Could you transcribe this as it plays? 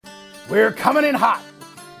We're coming in hot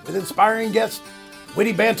with inspiring guests,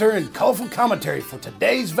 witty banter, and colorful commentary for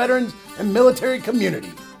today's veterans and military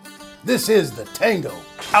community. This is the Tango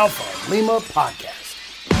Alpha Lima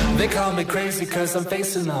Podcast. They call me crazy cause I'm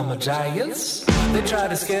facing all my giants. They try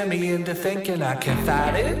to scare me into thinking I can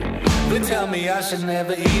fight it. They tell me I should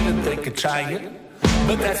never even think of trying.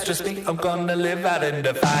 But that's just me, I'm gonna live out in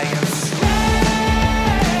defiance.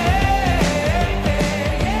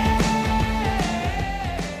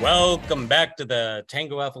 Welcome back to the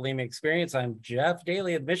Tango Alpha Lima Experience. I'm Jeff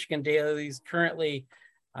Daly of Michigan Daily. He's currently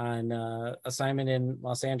on assignment in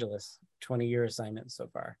Los Angeles, 20-year assignment so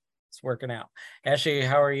far. It's working out. Ashley,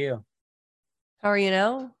 how are you? How are you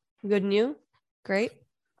now? Good and you? Great.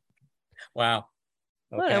 Wow.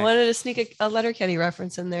 Okay. Well, I wanted to sneak a Letterkenny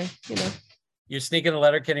reference in there, you know. You're sneaking a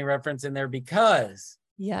Letterkenny reference in there because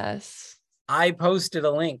yes, I posted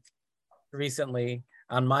a link recently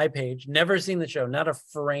on my page. Never seen the show, not a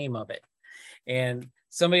frame of it. And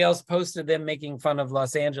somebody else posted them making fun of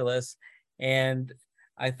Los Angeles. And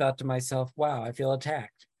I thought to myself, wow, I feel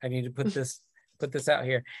attacked. I need to put this out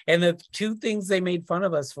here. And the two things they made fun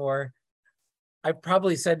of us for, I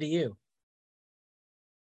probably said to you,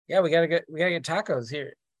 yeah, we gotta get tacos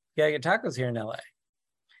here. We gotta get tacos here in LA.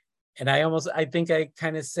 And I think I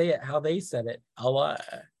kind of say it how they said it. LA.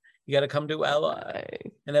 You gotta come to LA.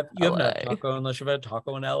 And if you have no taco unless you've had a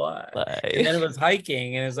taco in LA. And then it was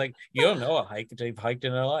hiking, and it's like, you don't know a hike until you've hiked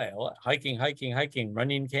in LA. Hiking,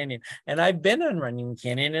 Runyon Canyon. And I've been on Runyon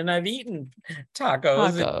Canyon and I've eaten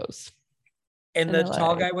tacos. And the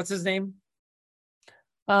tall guy, what's his name?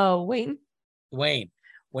 Oh, Wayne.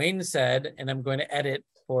 Wayne said, and I'm going to edit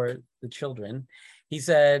for the children. He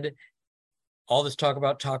said, all this talk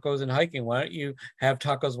about tacos and hiking. Why don't you have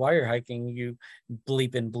tacos while you're hiking, you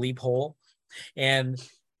bleep hole? And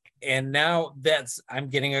now I'm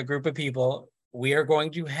getting a group of people. We are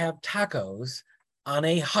going to have tacos on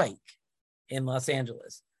a hike in Los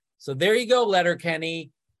Angeles. So there you go,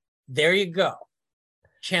 Letterkenny. There you go.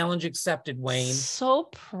 Challenge accepted, Wayne. So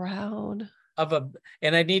proud of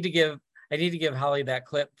and I need to give Holly that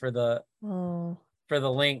clip for the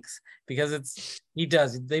links, because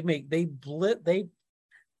they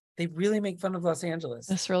really make fun of Los Angeles.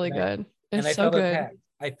 That's really good. It's so good.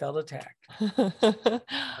 I felt attacked. Well,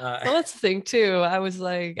 that's the thing too. I was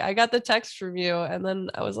like, I got the text from you, and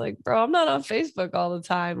then I was like, bro, I'm not on Facebook all the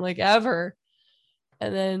time, like ever.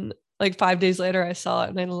 And then like 5 days later, I saw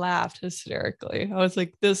it and I laughed hysterically. I was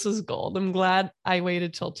like, this is gold. I'm glad I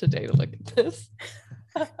waited till today to look at this.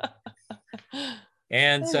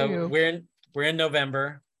 And so we're in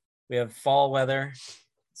November. We have fall weather.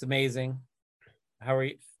 It's amazing. How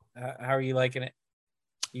are you liking it?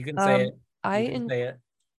 You can say it. Say it.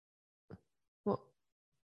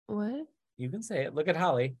 What? You can say it. Look at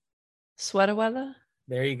Holly. Sweater weather.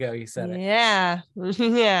 There you go. You said it. Yeah.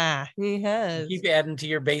 Yeah, he has. You keep adding to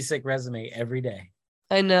your basic resume every day.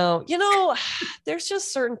 I know. You know, there's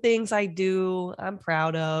just certain things I do I'm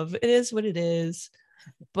proud of. It is what it is.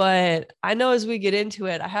 But I know as we get into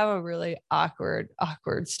it, I have a really awkward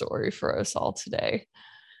story for us all today.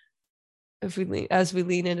 As we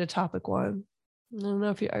lean into topic one. I don't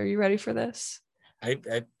know are you ready for this?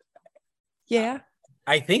 Yeah.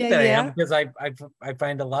 I think I am, because I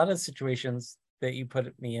find a lot of situations that you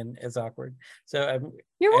put me in as awkward. So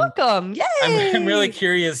you're welcome. Yay! I'm really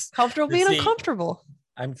curious. Comfortable being uncomfortable.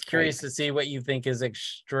 I'm curious to see what you think is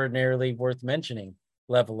extraordinarily worth mentioning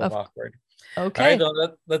level of awkward. Okay. All right,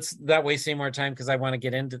 let's not waste any more time, because I want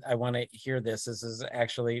to hear this. This is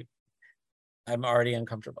actually, I'm already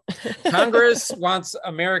uncomfortable. Congress wants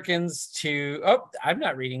Americans to, I'm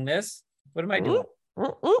not reading this. What am I doing?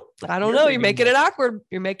 I don't know. You're making it awkward.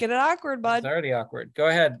 You're making it awkward, bud. It's already awkward. Go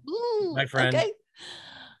ahead, my friend. Okay.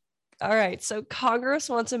 All right. So Congress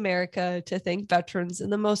wants America to thank veterans in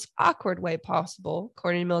the most awkward way possible,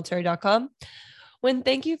 according to military.com. When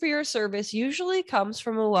thank you for your service usually comes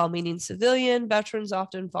from a well-meaning civilian, veterans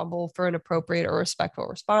often fumble for an appropriate or respectful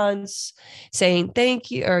response. Saying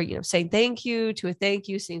thank you to a thank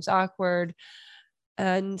you seems awkward.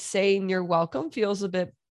 And saying you're welcome feels a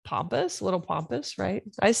little pompous, right?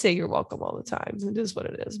 I say you're welcome all the time. It is what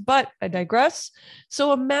it is, but I digress.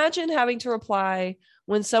 So imagine having to reply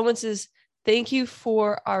when someone says, thank you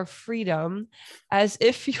for our freedom, as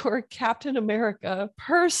if you're Captain America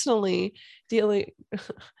personally dealing,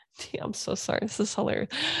 I'm so sorry, this is hilarious,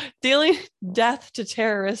 dealing death to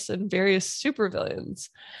terrorists and various supervillains.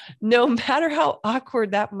 No matter how awkward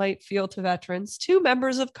that might feel to veterans, two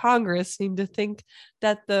members of Congress seem to think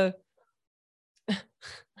that the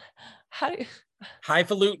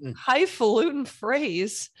highfalutin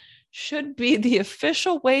phrase should be the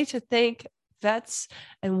official way to thank vets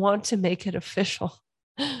and want to make it official.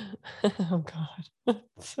 Oh God,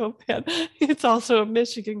 so bad. It's also a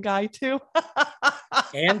Michigan guy too.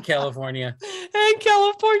 And California. And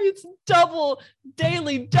California's double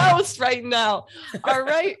daily dose right now. All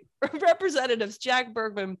right, Representatives Jack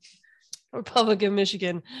Bergman, Republican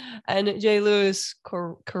Michigan, and Jay Lewis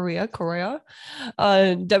Correa,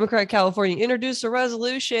 Democrat California, introduced a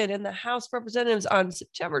resolution in the House of Representatives on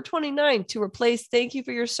September 29 to replace "Thank you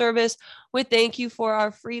for your service" with "Thank you for our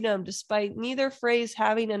freedom," despite neither phrase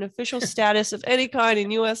having an official status of any kind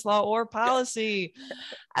in U.S. law or policy.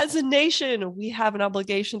 As a nation, we have an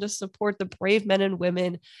obligation to support the brave men and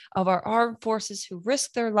women of our armed forces who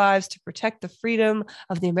risk their lives to protect the freedom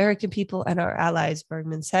of the American people and our allies,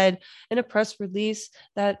 Bergman said in a press release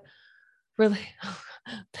that related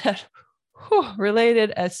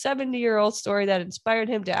a 70-year-old story that inspired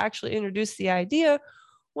him to actually introduce the idea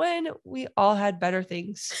when we all had better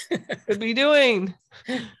things to be doing.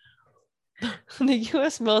 The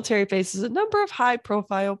U.S. military faces a number of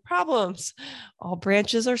high-profile problems. All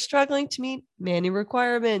branches are struggling to meet many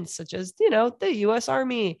requirements, such as, the U.S.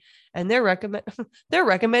 Army, and they're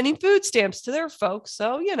recommending food stamps to their folks.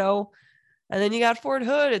 So, and then you got Fort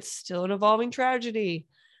Hood. It's still an evolving tragedy.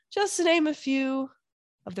 Just to name a few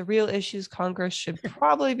of the real issues Congress should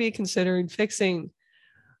probably be considering fixing.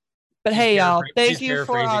 But hey, y'all, thank you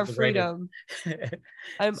for our freedom.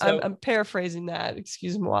 I'm paraphrasing that,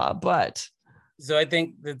 excuse moi, but. So I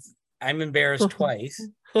think I'm embarrassed twice.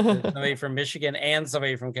 Somebody from Michigan and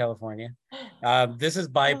somebody from California. This is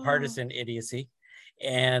bipartisan idiocy.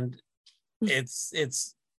 And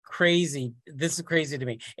it's crazy. This is crazy to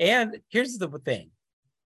me. And here's the thing.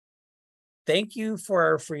 Thank you for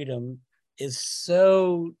our freedom is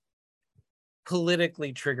so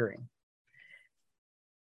politically triggering.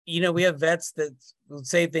 We have vets that will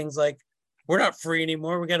say things like, we're not free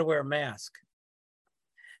anymore. We got to wear a mask.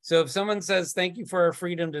 So if someone says, thank you for our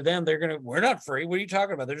freedom to them, we're not free. What are you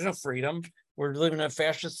talking about? There's no freedom. We're living in a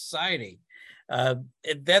fascist society.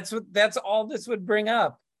 That's all this would bring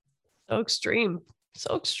up. So extreme.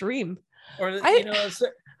 Or,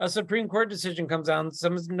 a Supreme Court decision comes out,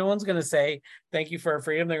 no one's going to say, thank you for our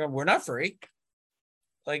freedom. They're going, we're not free.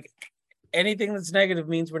 Like, anything that's negative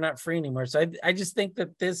means we're not free anymore. So I just think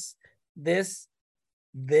that this,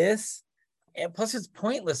 and plus it's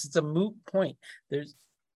pointless. It's a moot point. There's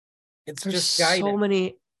just guidance. So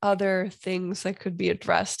many other things that could be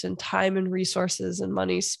addressed, and time and resources and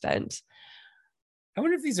money spent. I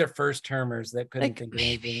wonder if these are first termers that couldn't think of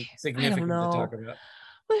anything significant to talk about.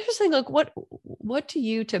 Well, here's the thing, what do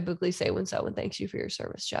you typically say when someone thanks you for your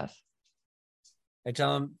service, Jeff? I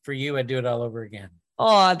tell them, for you, I'd do it all over again.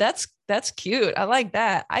 Oh, that's cute. I like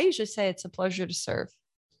that. I usually say it's a pleasure to serve.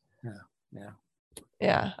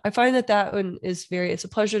 Yeah. I find that one is it's a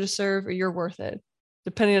pleasure to serve, or you're worth it,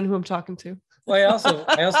 depending on who I'm talking to. Well, I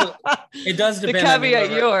also, it does depend. The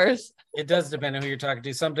caveat yours. It does depend on who you're talking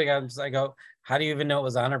to. Sometimes I go, how do you even know it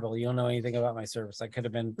was honorable? You don't know anything about my service. I could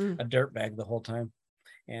have been a dirtbag the whole time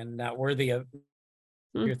and not worthy of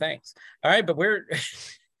your thanks. All right, but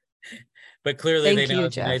but clearly they know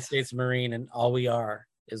it's the United States Marine, and all we are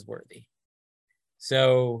is worthy.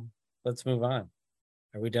 So let's move on.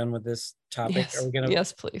 Are we done with this topic? Yes. Are we gonna?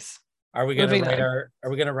 Yes, please. Are we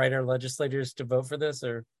gonna write our legislators to vote for this,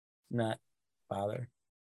 or not bother?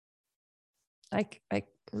 I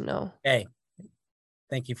no. Hey,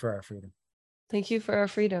 thank you for our freedom. Thank you for our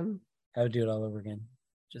freedom. I would do it all over again.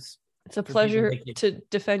 It's a pleasure to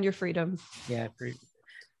defend your freedom. Yeah,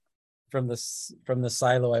 from the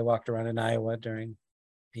silo I walked around in Iowa during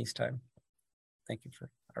peacetime. Thank you for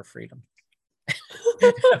our freedom.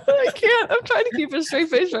 I can't. I'm trying to keep a straight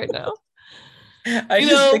face right now.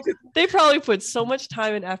 They probably put so much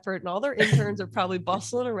time and effort, and all their interns are probably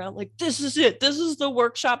bustling around like, this is it. This is the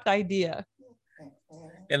workshopped idea.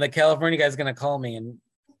 And the California guy's going to call me and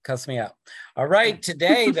cuss me out. All right.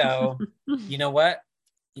 Today, though, you know what?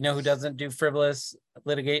 You know who doesn't do frivolous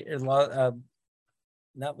litigation?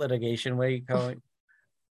 Not litigation. What do you call it?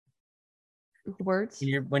 Words?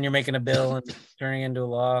 When you're making a bill and turning into a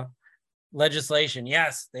law. Legislation.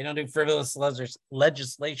 Yes, they don't do frivolous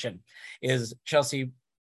legislation. Is Chelsea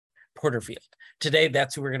Porterfield. Today,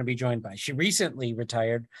 that's who we're going to be joined by. She recently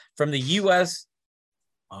retired from the U.S.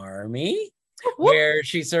 Army, where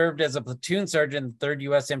she served as a platoon sergeant in the 3rd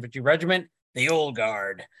U.S. Infantry Regiment, the Old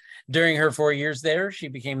Guard. During her 4 years there, she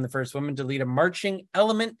became the first woman to lead a marching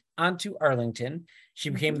element onto Arlington. She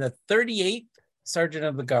became the 38th Sergeant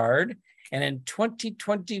of the Guard, and in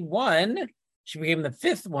 2021, she became the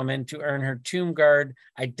 5th woman to earn her Tomb Guard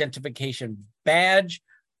identification badge.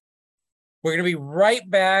 We're going to be right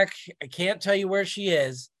back. I can't tell you where she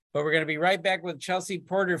is, but we're going to be right back with Chelsea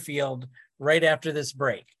Porterfield right after this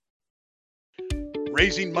break.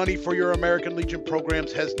 Raising money for your American Legion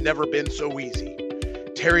programs has never been so easy.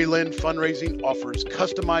 Terry Lynn Fundraising offers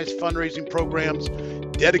customized fundraising programs,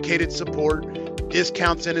 dedicated support,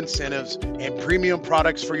 discounts and incentives, and premium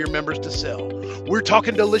products for your members to sell. We're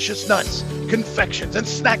talking delicious nuts, confections, and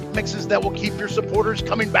snack mixes that will keep your supporters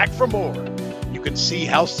coming back for more. You can see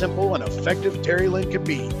how simple and effective Terry Lynn can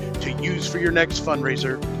be to use for your next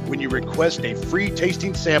fundraiser when you request a free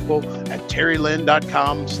tasting sample at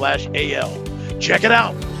terrylynn.com/AL. Check it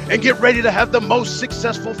out and get ready to have the most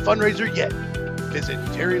successful fundraiser yet. Visit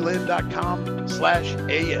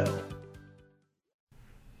terrylynn.com/AL.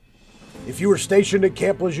 If you were stationed at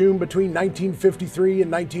Camp Lejeune between 1953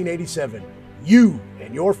 and 1987, you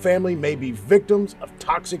and your family may be victims of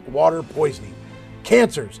toxic water poisoning.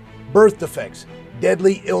 Cancers, birth defects,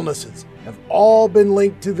 deadly illnesses have all been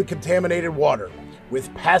linked to the contaminated water.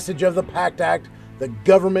 With passage of the PACT Act, the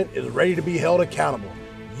government is ready to be held accountable.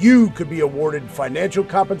 You could be awarded financial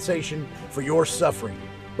compensation for your suffering,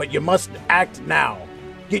 but you must act now.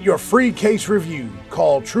 Get your free case review.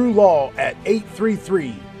 Call True Law at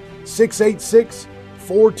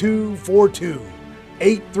 833-686-4242,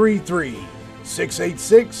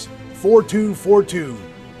 833-686-4242,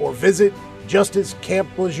 or visit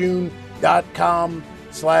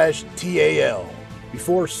justicecamp.lejeune.com/TAL.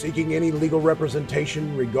 Before seeking any legal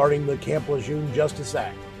representation regarding the Camp Lejeune Justice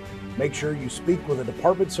Act, make sure you speak with a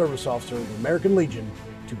Department Service Officer of the American Legion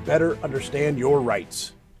to better understand your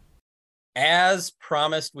rights. As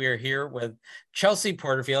promised, we are here with Chelsea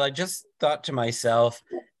Porterfield. I just thought to myself,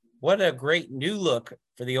 what a great new look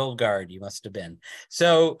for the old guard you must have been.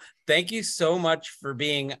 So thank you so much for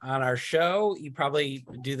being on our show. You probably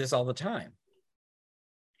do this all the time.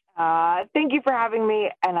 Thank you for having me.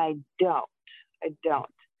 And I don't.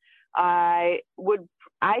 I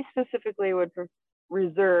specifically would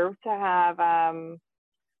reserve to have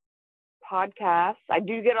podcasts. I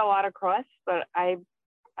do get a lot of requests, but I'm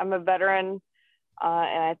a veteran,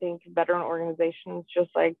 and I think veteran organizations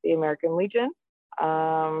just like the American Legion,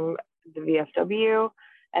 the VFW,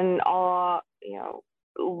 and all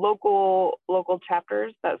local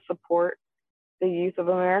chapters that support the youth of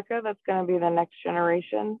America. That's going to be the next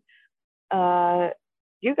generation.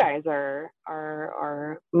 You guys are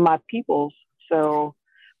my peoples. So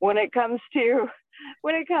when it comes to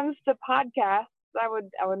podcasts, I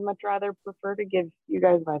would much rather prefer to give you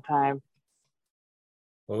guys my time.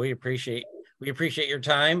 Well, we appreciate your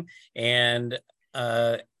time, and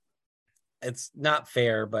it's not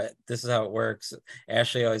fair, but this is how it works.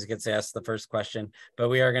 Ashley always gets asked the first question, but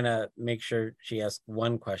we are gonna make sure she asks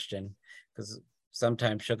one question, because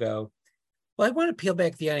sometimes she'll go, well, I want to peel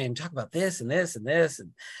back the onion and talk about this and this and this,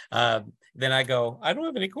 and then I go, I don't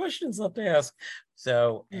have any questions left to ask.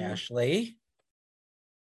 So Ashley.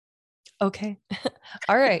 Okay.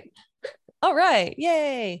 All right.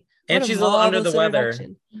 Yay. And she's a little under the weather.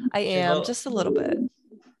 I am, just a little bit.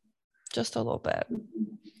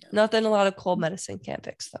 Nothing a lot of cold medicine can't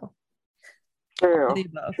fix, though. True. All the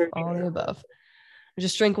above. All the above.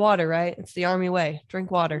 Just drink water, right? It's the Army way.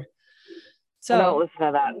 Drink water. So don't listen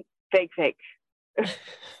to that. Fake.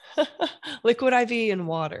 Liquid IV and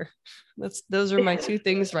water. Those are my two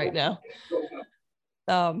things right now.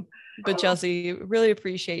 But Chelsea, really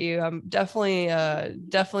appreciate you. I'm definitely a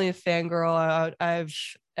fangirl.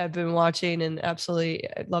 I've been watching and absolutely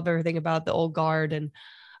love everything about the old guard, and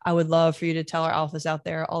I would love for you to tell our alphas out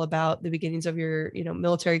there all about the beginnings of your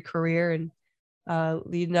military career and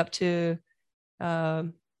leading up to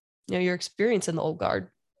your experience in the old guard.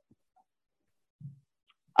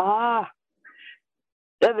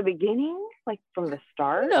 At the beginning, like from the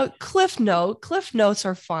start? Cliff notes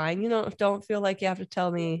are fine. Don't feel like you have to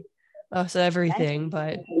tell me everything,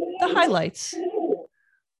 but the highlights.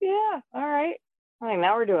 Yeah. All right.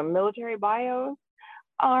 Now we're doing military bios.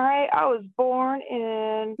 All right. I was born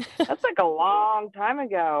in, that's like a long time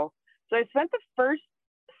ago. So I spent the first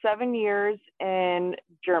 7 years in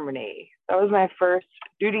Germany. That was my first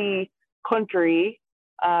duty country.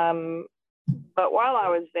 But while I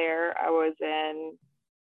was there, I was in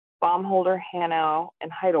Baumholder, Hanau,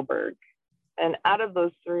 and Heidelberg. And out of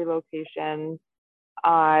those 3 locations,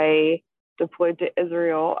 I deployed to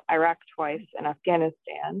Israel, Iraq twice, and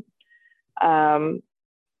Afghanistan.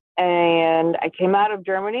 And I came out of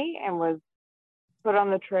Germany and was put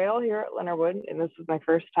on the trail here at Leonard Wood. And this was my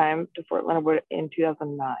first time to Fort Leonard Wood in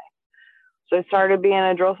 2009. So I started being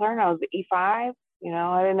a drill sergeant. I was the E5. I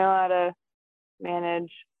didn't know how to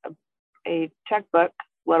manage a checkbook,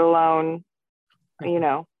 let alone,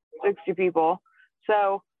 60 people.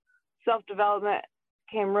 So self-development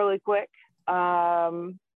came really quick.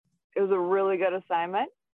 It was a really good assignment.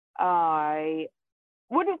 I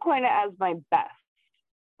wouldn't coin it as my best,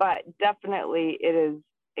 but definitely it is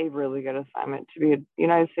a really good assignment to be a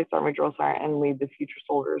United States Army drill sergeant and lead the future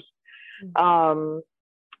soldiers.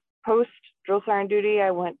 Post drill sergeant duty,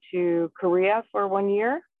 I went to Korea for 1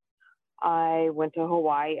 year. I went to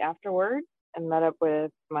Hawaii afterwards and met up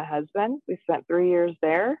with my husband. We spent 3 years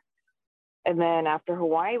there. And then after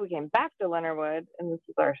Hawaii, we came back to Leonard Wood, and this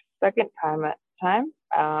is our second time at the time.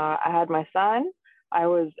 I had my son. I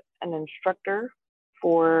was an instructor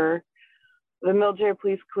for the military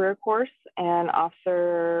police career course and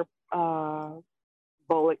Officer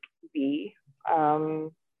Bullock B.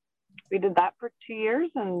 We did that for 2 years,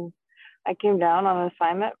 and I came down on an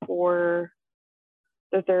assignment for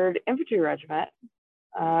the 3rd Infantry Regiment,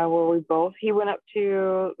 where he went up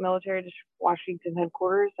to Military District Washington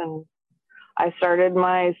headquarters, and I started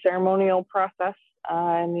my ceremonial process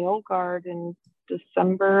in the Old Guard in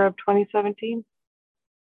December of 2017.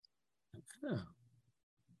 Huh.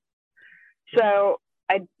 So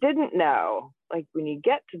I didn't know, like, when you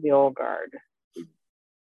get to the Old Guard,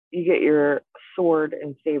 you get your sword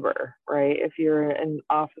and saber, right? If you're an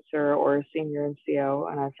officer or a senior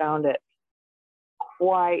NCO, and I found it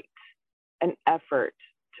quite an effort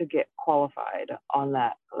to get qualified on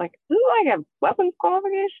that. Like, this is like a weapons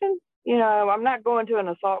qualification. You know, I'm not going to an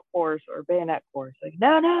assault course or bayonet course. Like,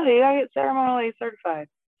 no, you gotta get ceremonially certified.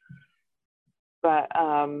 But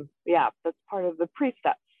yeah, that's part of the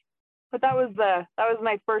pre-steps. But that was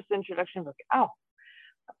my first introduction. Like, oh,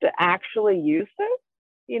 to actually use it.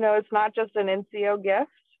 You know, it's not just an NCO gift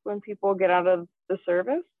when people get out of the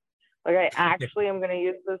service. Like, I actually am going to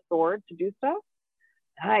use the sword to do stuff.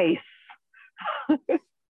 Nice.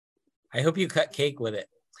 I hope you cut cake with it.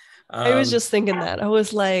 I was just thinking that. I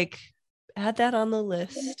was like, add that on the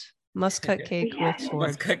list. Must cut cake with sword.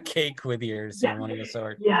 Must cut cake with your ceremonial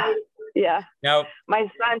sword. Yeah. Now, my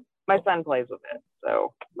son plays with it.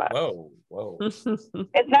 So, but whoa. It's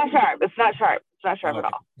not sharp. It's not sharp at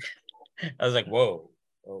all. I was like, whoa.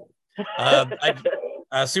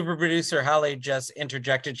 Super producer Holly just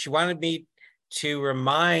interjected. She wanted me to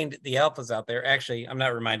remind the alphas out there. Actually, I'm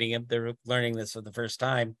not reminding them. They're learning this for the first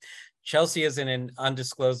time. Chelsea is in an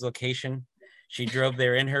undisclosed location. She drove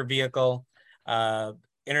there in her vehicle.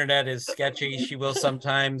 Internet is sketchy. She will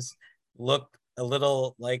sometimes look a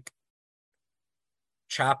little like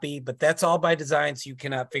choppy, but that's all by design, so you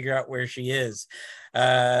cannot figure out where she is. She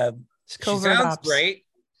sounds great.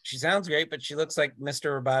 She sounds great, but she looks like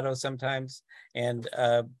Mr. Roboto sometimes. And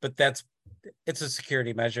but it's a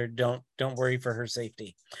security measure. Don't worry for her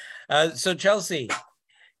safety. So Chelsea,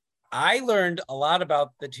 I learned a lot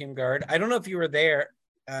about the Team Guard. I don't know if you were there.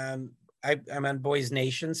 I'm on Boys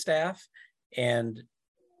Nation staff, and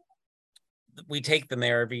we take them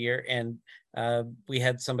there every year. And we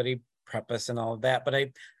had somebody prep us and all of that. But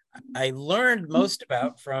I learned most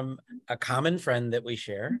about from a common friend that we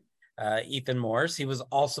share, Ethan Morse. He was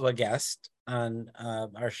also a guest on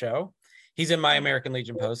our show. He's in My American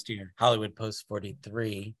Legion Post here, Hollywood Post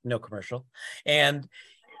 43, no commercial. And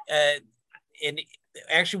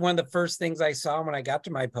actually one of the first things I saw when I got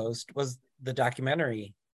to my post was the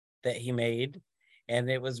documentary that he made. And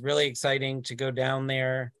it was really exciting to go down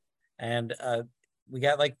there. And we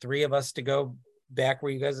got like 3 of us to go back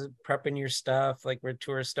where you guys are prepping your stuff, like where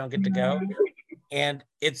tourists don't get to go. And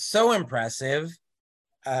it's so impressive.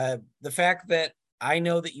 The fact that I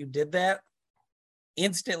know that you did that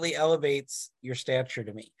instantly elevates your stature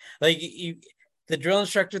to me. Like the drill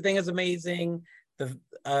instructor thing is amazing.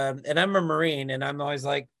 And I'm a Marine, and I'm always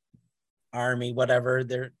like, Army, whatever,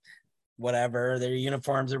 their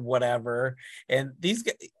uniforms or whatever. And these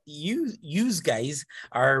guys, you guys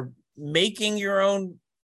are making your own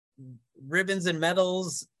ribbons and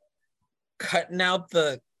medals, cutting out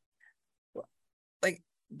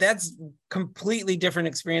that's completely different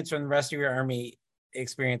experience from the rest of your Army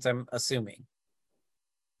experience, I'm assuming.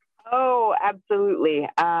 Oh, absolutely.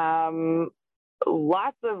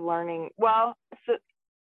 Lots of learning. Well, so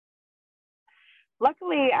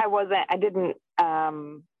luckily I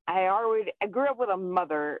grew up with a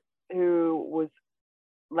mother who was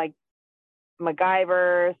like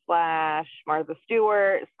MacGyver / Martha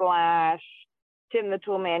Stewart / Tim the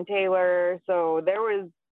Toolman Taylor. So there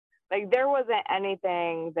wasn't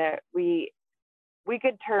anything that we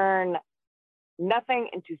could turn nothing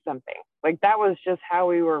into something. Like, that was just how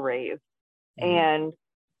we were raised. Mm-hmm. And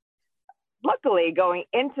luckily, going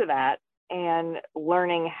into that and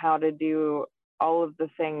learning how to do all of the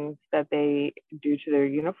things that they do to their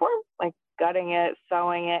uniform, like gutting it,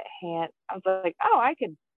 sewing it, I was like, oh,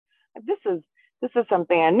 this this is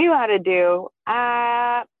something I knew how to do, but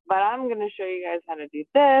I'm going to show you guys how to do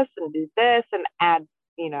this and add,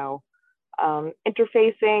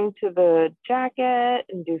 interfacing to the jacket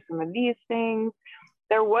and do some of these things.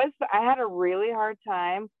 I had a really hard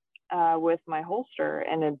time with my holster,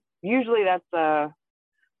 and usually that's a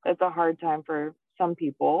hard time for some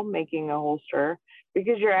people making a holster,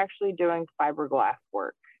 because you're actually doing fiberglass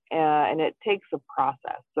work, and it takes a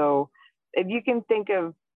process. So if you can think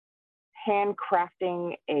of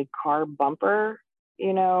handcrafting a car bumper,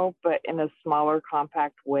 but in a smaller,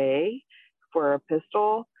 compact way for a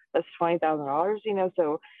pistol, that's $20,000,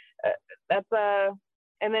 so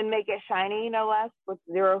and then make it shiny, no less, with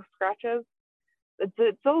 0 scratches.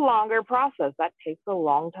 It's a longer process. That takes a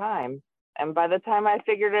long time. And by the time I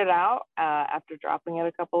figured it out, after dropping it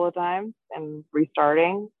a couple of times and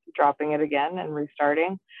restarting, dropping it again and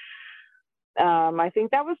restarting, I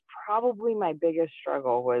think that was probably my biggest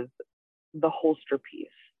struggle, was the holster piece.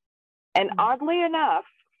 And oddly enough,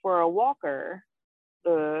 for a walker,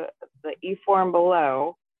 the E4 and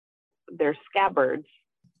below, their scabbards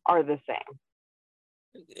are the same.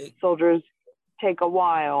 Soldiers take a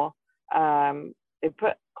while. They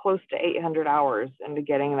put close to 800 hours into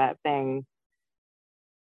getting that thing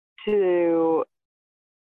to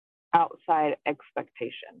outside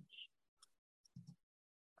expectations.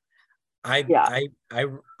 I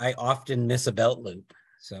often miss a belt loop,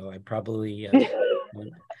 so I probably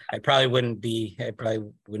wouldn't be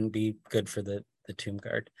good for the Tomb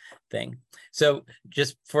Guard thing. So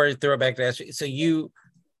just before I throw it back to Ashley, so you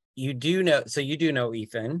do know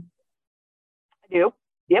Ethan. I do.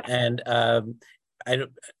 Yep. And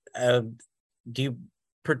do you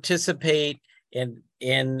participate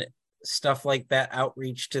in stuff like that,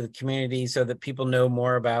 outreach to the community, so that people know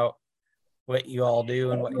more about what you all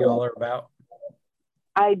do and what you all are about?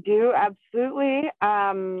 I do, absolutely.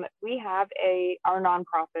 We have our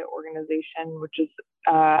nonprofit organization, which is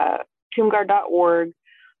tombguard.org,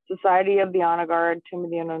 Society of the Honor Guard, Tomb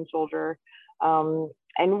of the Unknown Soldier.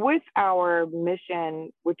 And with our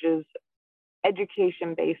mission, which is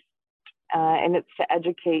education-based, and it's to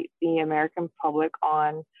educate the American public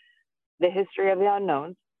on the history of the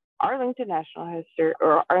unknowns, Arlington National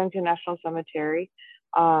Cemetery,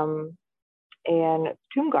 and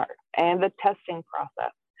Tomb Guard, and the testing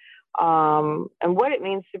process, and what it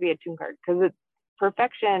means to be a Tomb Guard. Because it's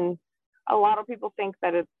perfection. A lot of people think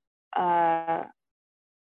that it's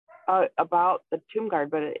about the Tomb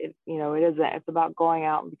Guard, but it isn't. It's about going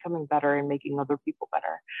out and becoming better and making other people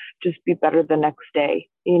better. Just be better the next day,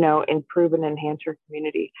 improve and enhance your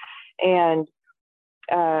community. And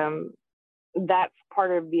that's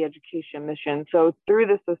part of the education mission. So through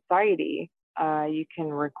the society, you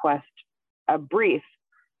can request a brief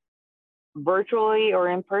virtually or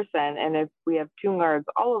in person. And if we have Tomb Guards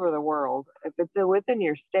all over the world, if it's within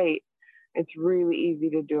your state, it's really easy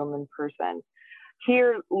to do them in person.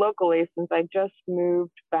 Here locally, since I just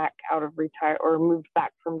moved back moved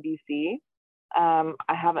back from DC, I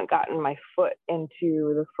haven't gotten my foot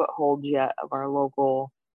into the foothold yet of our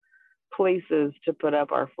local places to put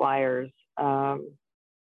up our flyers. So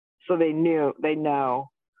they know.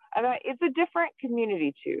 And it's a different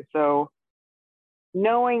community too. So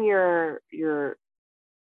knowing your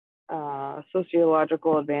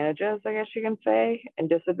sociological advantages, I guess you can say, and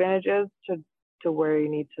disadvantages to where you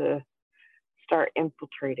need to start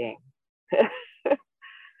infiltrating.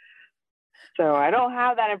 So I don't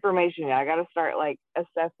have that information yet. I got to start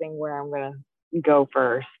assessing where I'm going to go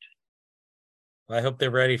first. Well, I hope they're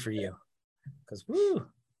ready for you, because well,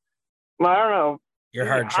 I don't know. You're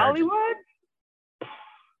hard charging. Hollywood?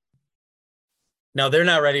 No, they're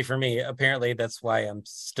not ready for me. Apparently, that's why I'm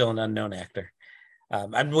still an unknown actor.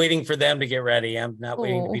 I'm waiting for them to get ready. I'm not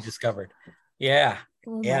waiting to be discovered. Yeah.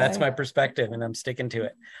 That's my perspective, and I'm sticking to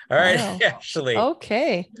it. All right, Wow. Ashley.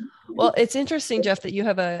 Okay. Well, it's interesting, Jeff, that you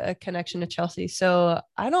have a connection to Chelsea. So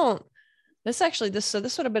this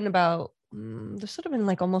would have been about,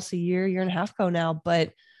 almost a year and a half ago now.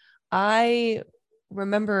 But I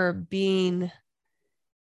remember being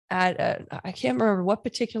at I can't remember what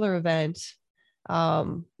particular event,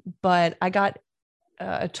 but I got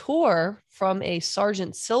a tour from a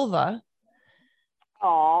Sergeant Silva.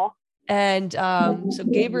 Aww. And so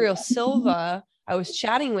Gabriel Silva, I was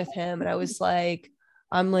chatting with him, and I was like,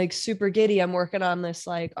 I'm super giddy. I'm working on this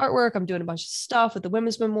artwork. I'm doing a bunch of stuff with the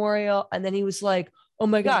Women's Memorial. And then he was like, oh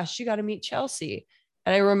my gosh, you got to meet Chelsea.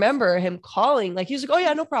 And I remember him calling, he was like, oh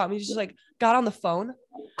yeah, no problem. He just got on the phone.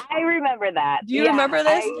 I remember that. Do you remember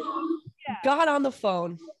this? Got on the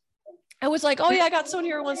phone. I was like, oh yeah, I got someone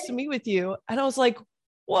here who wants to meet with you. And I was like,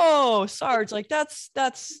 whoa, Sarge, that's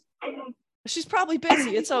she's probably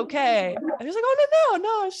busy. It's okay. And he's like, oh,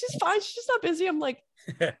 no, she's fine. She's just not busy. I'm like,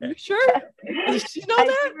 you sure? Does she know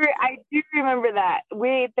that? I do remember that.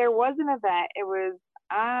 Wait, there was an event.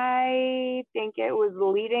 I think it was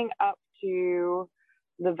leading up to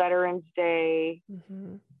the Veterans Day.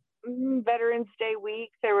 Veterans Day week.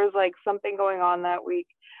 There was like something going on that week.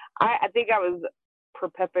 I think I was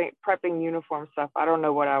prepping uniform stuff. I don't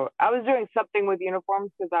know what I was doing something with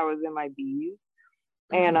uniforms because I was in my B's.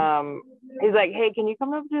 And he's like, hey, can you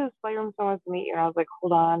come up to the display room? Someone wants to meet you. And I was like,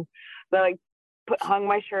 hold on. But like hung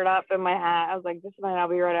my shirt up and my hat. I was like, just a minute, I'll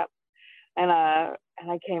be right up. And I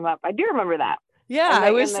came up. I do remember that. Yeah,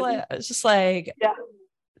 I was just like, yeah.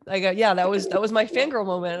 That was my fangirl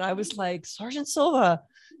moment. And I was like, Sergeant Silva,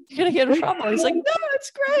 you're gonna get in trouble. He's like, no,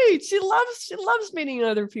 it's great. She loves meeting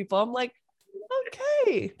other people. I'm like,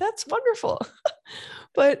 okay, that's wonderful.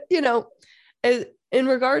 But in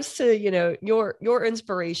regards to your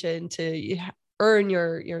inspiration to earn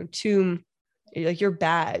your tomb, like your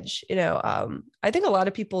badge, I think a lot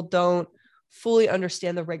of people don't fully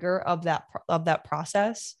understand the rigor of that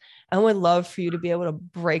process. I would love for you to be able to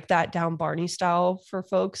break that down Barney style for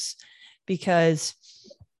folks, because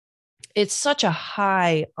it's such a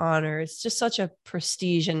high honor. It's just such a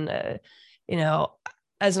prestige. And,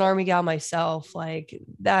 as an Army gal myself, like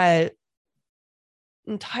that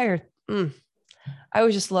entire, I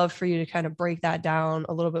would just love for you to kind of break that down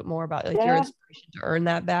a little bit more about like your inspiration to earn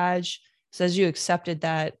that badge. So as you accepted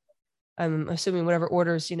that, I'm assuming whatever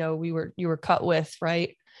orders, you were cut with,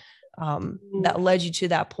 right? That led you to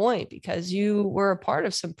that point, because you were a part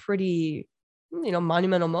of some pretty,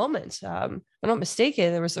 monumental moments. If I'm not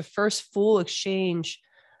mistaken, there was the first full exchange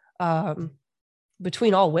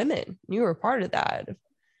between all women. You were a part of that.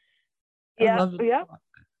 Yeah.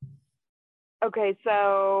 Okay,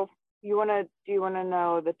 so do you want to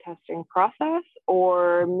know the testing process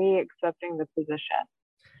or me accepting the position?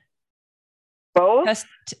 Both?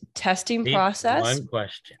 Testing process. One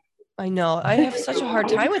question. I know. I have such a hard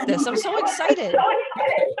time with this. I'm so excited.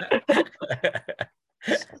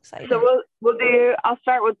 So we'll do. I'll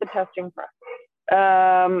start with the testing process.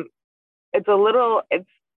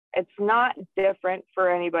 It's not different for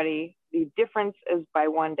anybody. The difference is by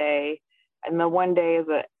 1 day, and the 1 day is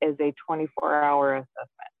a 24-hour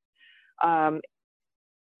assessment.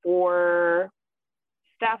 For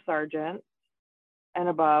staff sergeants and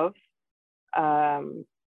above,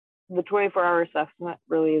 the 24-hour assessment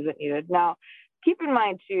really isn't needed. Now, keep in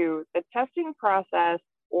mind too, the testing process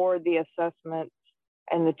or the assessment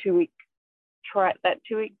and the 2-week that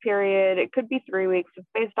 2-week period, it could be 3 weeks. It's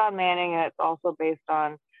based on manning, and it's also based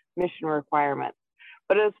on mission requirements.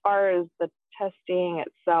 But as far as the testing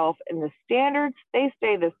itself and the standards, they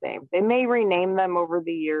stay the same. They may rename them over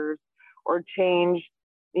the years or change,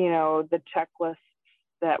 the checklists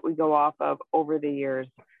that we go off of over the years,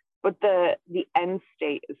 but the end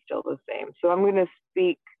state is still the same. So I'm going to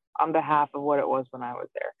speak on behalf of what it was when I was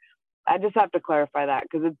there. I just have to clarify that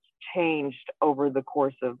because it's changed over the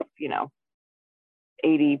course of,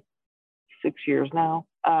 86 years now,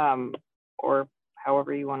 or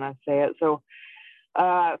however you want to say it. So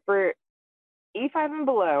for E5 and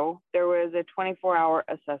below, there was a 24-hour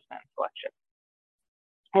assessment and selection.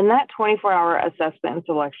 And that 24-hour assessment and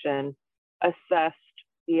selection assessed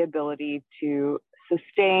the ability to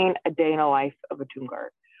sustain a day in the life of a tomb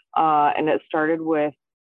guard. And it started with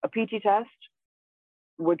a PT test,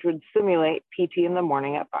 which would simulate PT in the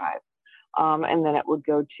morning at 5. And then it would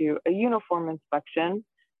go to a uniform inspection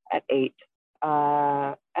at 8.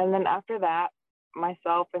 And then after that,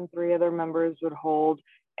 myself and 3 other members would hold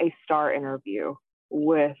a STAR interview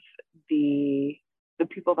with the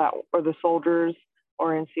people that, or the soldiers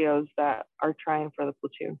or NCOs that are trying for the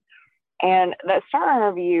platoon. And that STAR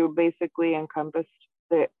interview basically encompassed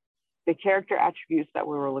the character attributes that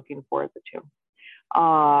we were looking for at the tomb.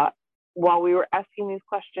 While we were asking these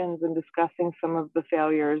questions and discussing some of the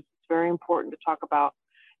failures, it's very important to talk about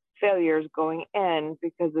failures going in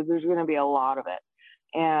because there's going to be a lot of it.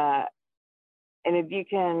 And if you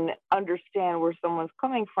can understand where someone's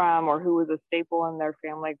coming from or who was a staple in their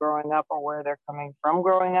family growing up or where they're coming from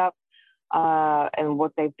growing up, and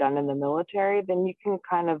what they've done in the military, then you can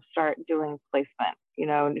kind of start doing placement,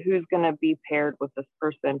 who's going to be paired with this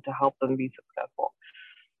person to help them be successful.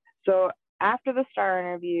 So after the STAR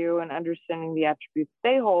interview and understanding the attributes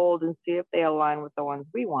they hold and see if they align with the ones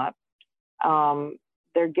we want,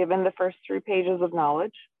 they're given the first 3 pages of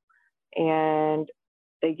knowledge, and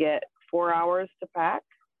they get 4 hours to pack,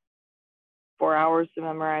 4 hours to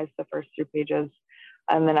memorize the first 3 pages.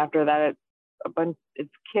 And then after that, it's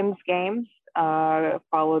Kim's games,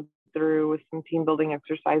 followed through with some team building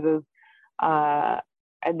exercises,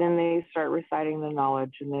 And then they start reciting the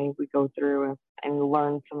knowledge, and then we go through and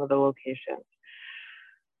learn some of the locations.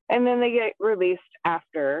 And then they get released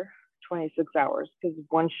after 26 hours, because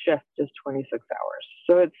one shift is 26 hours.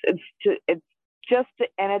 So it's just to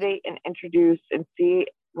annotate and introduce and see,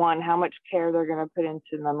 one, how much care they're going to put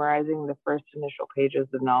into memorizing the first initial pages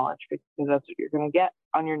of knowledge, because that's what you're going to get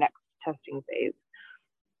on your next testing phase.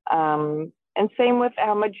 And same with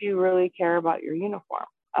how much you really care about your uniform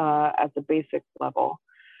at the basic level.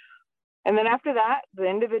 And then after that, the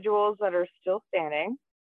individuals that are still standing,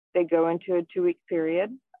 they go into a 2-week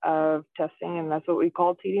period of testing, and that's what we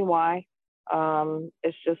call TDY.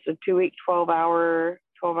 It's just a 2-week, 12 hours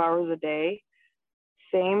a day.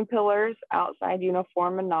 Same pillars, outside,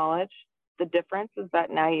 uniform, and knowledge. The difference is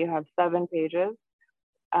that now you have 7 pages.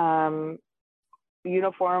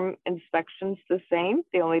 Uniform inspection's the same.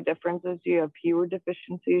 The only difference is you have fewer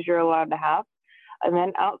deficiencies you're allowed to have. And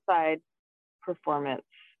then outside performance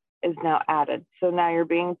is now added. So now you're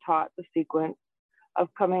being taught the sequence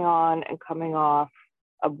of coming on and coming off,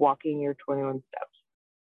 of walking your 21 steps.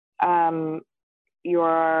 You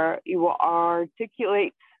will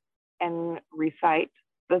articulate and recite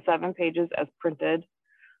the 7 pages as printed.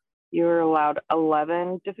 You're allowed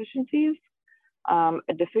 11 deficiencies. A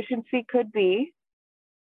deficiency could be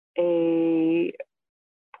a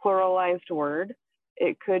pluralized word.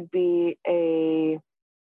 It could be a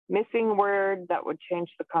missing word that would change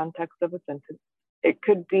the context of a sentence. It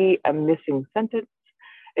could be a missing sentence.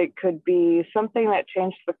 It could be something that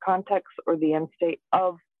changed the context or the end state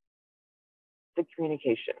of the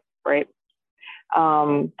communication, right?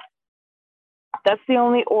 That's the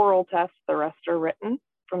only oral test. The rest are written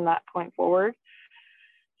from that point forward.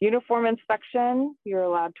 Uniform inspection, you're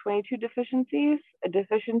allowed 22 deficiencies. A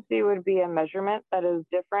deficiency would be a measurement that is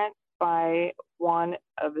different by 1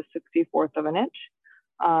 of a 64th of an inch.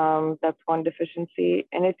 That's one deficiency.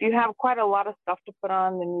 And if you have quite a lot of stuff to put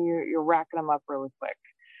on, then you're racking them up really quick.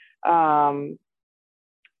 And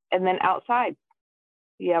then outside,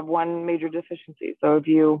 you have 1 major deficiency. So if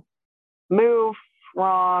you move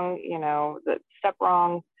wrong, step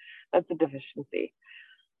wrong, that's a deficiency.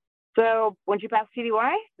 So once you pass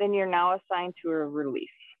TDY, then you're now assigned to a release.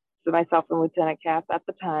 So myself and Lieutenant Kath at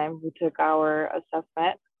the time, we took our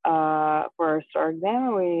assessment for our STAR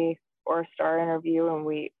exam or STAR interview, and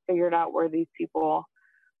we figured out where these people,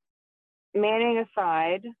 manning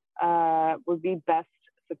aside, would be best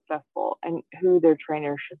successful and who their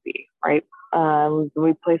trainer should be, right?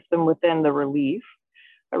 We placed them within the relief.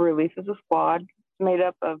 A relief is a squad. It's made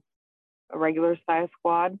up of a regular size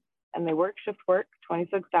squad, and they work shift work,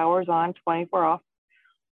 26 hours on, 24 off.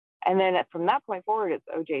 And then from that point forward, it's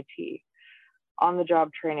OJT, on the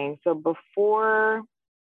job training. So before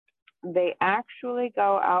they actually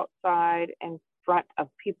go outside in front of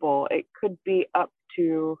people, it could be up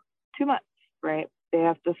to 2 months, right? They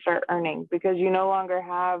have to start earning, because you no longer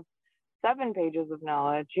have 7 pages of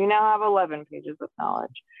knowledge. You now have 11 pages of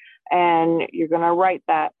knowledge, and you're going to write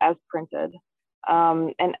that as printed.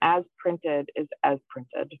 And as printed is as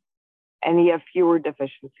printed. And you have fewer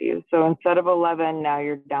deficiencies. So instead of 11, now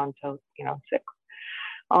you're down to 6.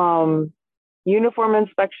 Uniform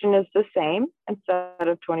inspection is the same. Instead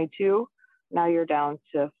of 22, now you're down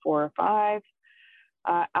to 4 or 5.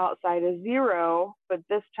 Outside is 0, but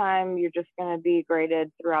this time you're just going to be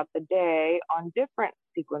graded throughout the day on different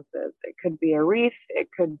sequences. It could be a wreath, it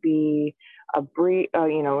could be a brief,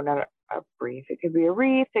 not a brief, it could be a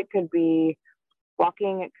wreath, it could be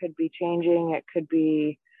walking, it could be changing, it could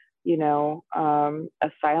be a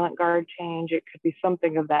silent guard change. It could be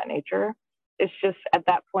something of that nature. It's just at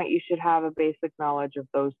that point, you should have a basic knowledge of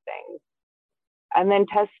those things. And then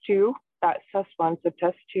test 2, that's test 1. So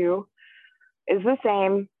test 2 is the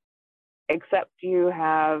same, except you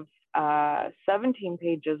have 17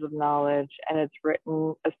 pages of knowledge, and it's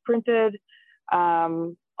written as printed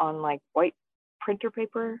on like white printer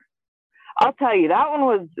paper. I'll tell you, that one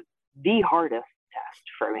was the hardest test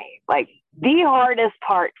for me. Like the hardest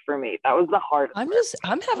part for me. That was the hardest.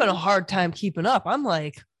 I'm having a hard time keeping up. I'm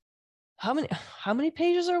like, how many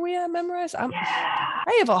pages are we at memorized?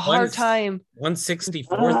 I have a hard time.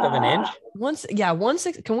 1/64 of an inch.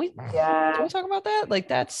 1/6. Can we talk about that? Like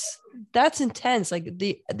that's intense. Like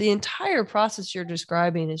the entire process you're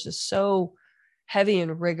describing is just so heavy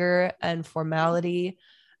in rigor and formality,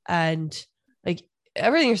 and like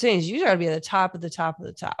everything you're saying is you got to be at the top of the top of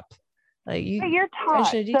the top. Like you're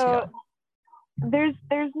taught. So there's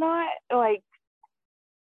not like,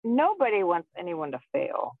 nobody wants anyone to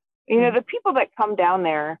fail. The people that come down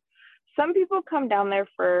there, some people come down there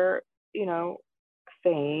for,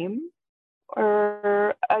 fame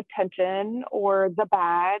or attention or the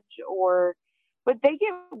badge or but they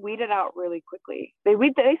get weeded out really quickly. They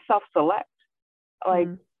self-select. Like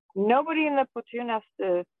nobody in the platoon has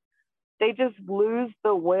to, they just lose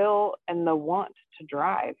the will and the want to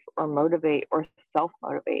drive or motivate or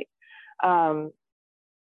self-motivate.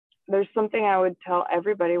 There's something I would tell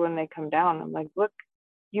everybody when they come down. I'm like, look,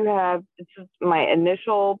 this is my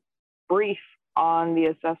initial brief on the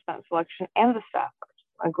assessment selection and the staffers.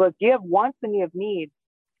 Like, look, you have wants and you have needs.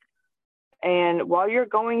 And while you're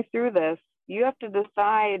going through this, you have to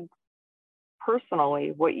decide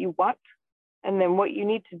personally what you want and then what you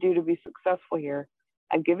need to do to be successful here.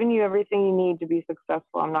 I've given you everything you need to be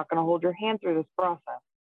successful. I'm not going to hold your hand through this process.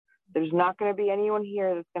 There's not going to be anyone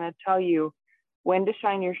here that's going to tell you when to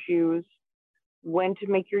shine your shoes, when to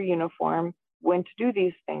make your uniform, when to do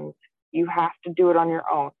these things. You have to do it on your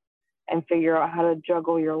own and figure out how to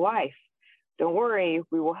juggle your life. Don't worry,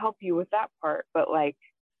 we will help you with that part, but like,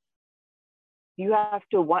 you have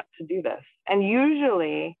to want to do this. And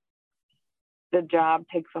usually the job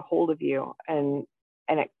takes a hold of you and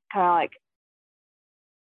it kind of like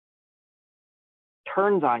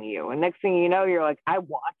turns on you. And next thing you know, you're like, I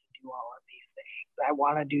want to do all of these things. I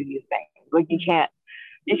want to do these things. Like you can't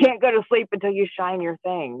go to sleep until you shine your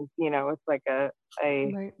things. You know, it's like a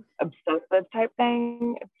Right. obsessive type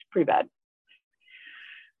thing. It's pretty bad.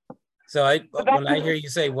 So when I hear you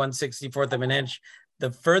say 1/64th of an inch,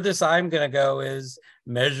 the furthest I'm gonna go is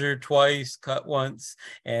measure twice, cut once,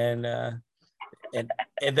 and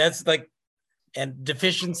that's like, and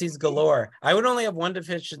deficiencies galore. I would only have one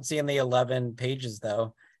deficiency in the 11 pages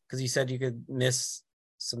though, because you said you could miss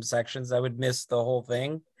some sections. I would miss the whole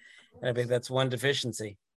thing, and I think that's one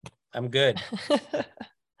deficiency. I'm good.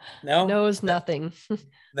 No, Knows nothing.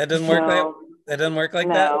 that doesn't work. No. That doesn't work like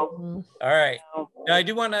No. that. All right. No. Now, I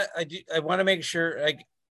want to make sure, like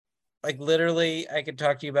literally, I could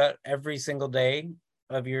talk to you about every single day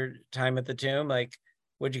of your time at the tomb. Like,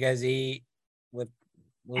 what'd you guys eat? What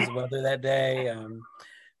was the weather that day?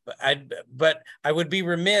 But I would be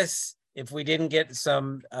remiss if we didn't get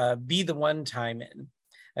some Be the One time in.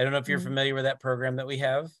 I don't know if you're familiar with that program that we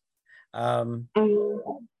have.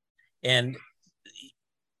 And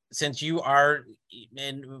since you are,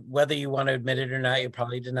 and whether you want to admit it or not, you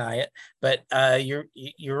probably deny it, but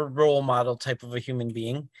you're a role model type of a human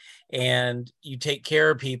being, and you take care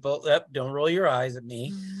of people. Don't roll your eyes at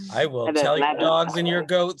me. I will tell your dogs and your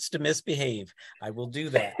goats to misbehave. I will do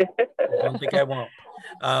that. I don't think I won't.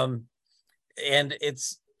 And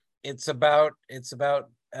it's about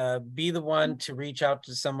be the one to reach out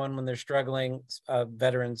to someone when they're struggling,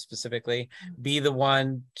 veterans specifically. Be the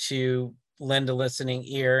one to lend a listening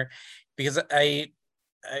ear, because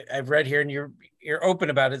I've read here, and you're open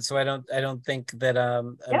about it, so I don't think that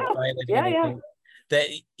I'm violating anything. That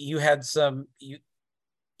you had some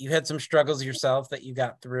struggles yourself that you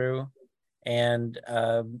got through, and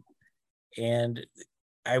I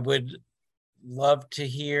would love to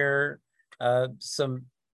hear some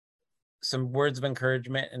words of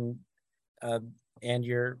encouragement and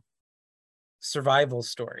your survival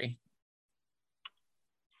story.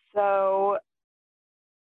 So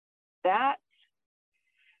I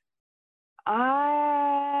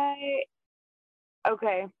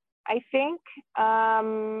think I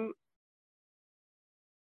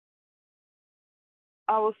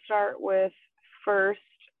will start with first,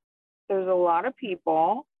 there's a lot of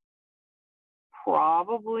people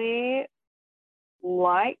probably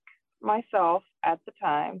like myself at the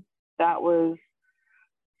time that was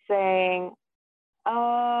saying,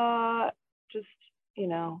 just,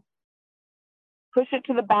 push it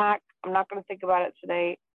to the back. I'm not going to think about it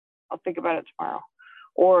today. I'll think about it tomorrow.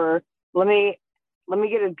 Or let me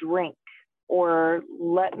get a drink, or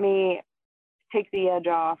let me take the edge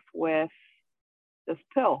off with this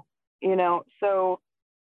pill, So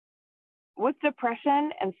with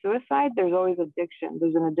depression and suicide, there's always addiction.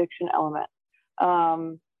 There's an addiction element.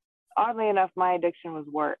 Oddly enough, my addiction was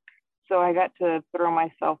work. So I got to throw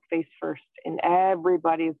myself face first in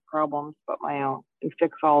everybody's problems but my own and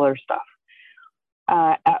fix all their stuff.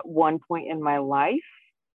 At one point in my life,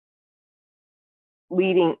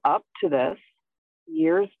 leading up to this,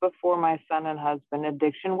 years before my son and husband,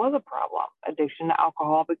 addiction was a problem. Addiction to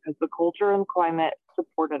alcohol, because the culture and climate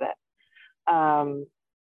supported it. And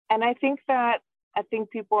I think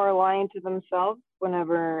people are lying to themselves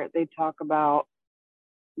whenever they talk about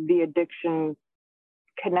the addiction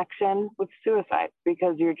connection with suicide,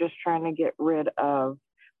 because you're just trying to get rid of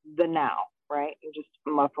the now, right? And just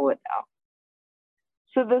muffle it down.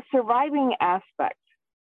 So the surviving aspect,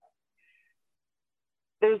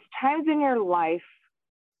 there's times in your life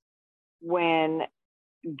when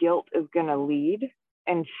guilt is going to lead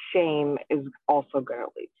and shame is also going to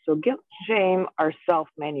leave. So guilt and shame are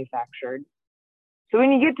self-manufactured. So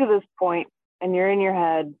when you get to this point and you're in your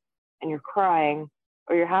head and you're crying,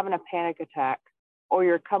 or you're having a panic attack, or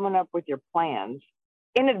you're coming up with your plans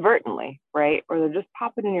inadvertently, right? Or they're just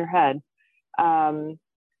popping in your head.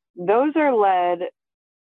 Those are led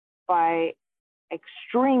by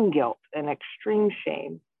extreme guilt and extreme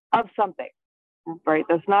shame of something, right?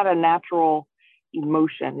 That's not a natural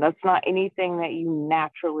emotion. That's not anything that you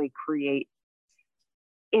naturally create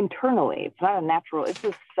internally. It's not a natural, it's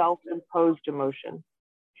a self-imposed emotion.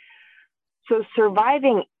 So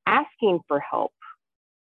surviving asking for help,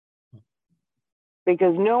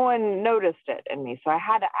 because no one noticed it in me, so I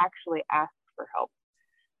had to actually ask for help.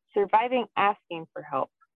 Surviving asking for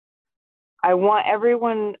help. I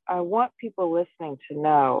want people listening to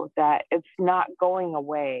know that it's not going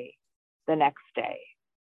away the next day.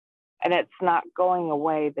 And it's not going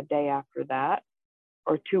away the day after that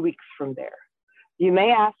or 2 weeks from there. You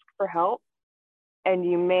may ask for help, and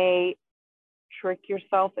you may trick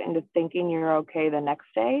yourself into thinking you're okay the next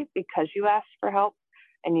day because you asked for help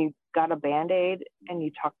and you got a Band-Aid and you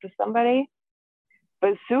talked to somebody.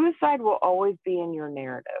 But suicide will always be in your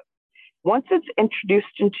narrative. Once it's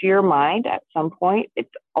introduced into your mind at some point,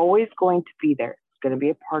 it's always going to be there. It's going to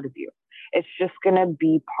be a part of you. It's just going to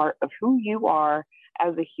be part of who you are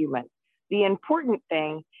as a human. The important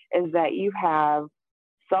thing is that you have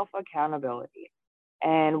self-accountability.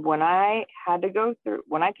 And when I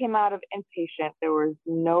came out of inpatient, there was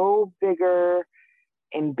no bigger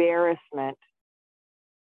embarrassment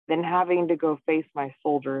than having to go face my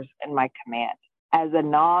soldiers and my command as a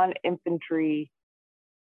non-infantry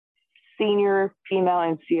senior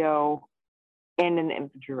female NCO in an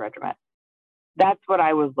infantry regiment. That's what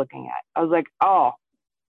I was looking at. I was like, oh,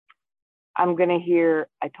 I'm going to hear,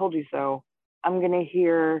 I told you so. I'm going to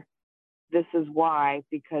hear, this is why,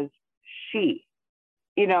 because she,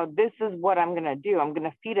 this is what I'm going to do. I'm going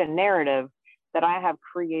to feed a narrative that I have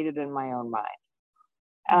created in my own mind.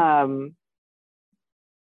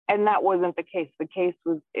 And that wasn't the case. The case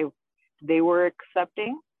was, they were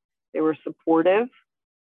accepting, they were supportive.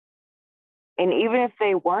 And even if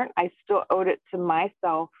they weren't, I still owed it to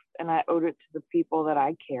myself, and I owed it to the people that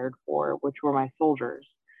I cared for, which were my soldiers,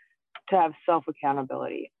 to have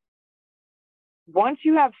self-accountability. Once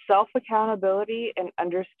you have self-accountability and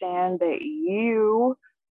understand that you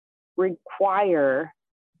require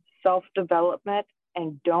self-development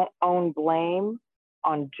and don't own blame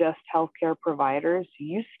on just healthcare providers,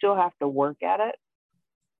 you still have to work at it.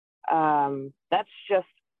 That's just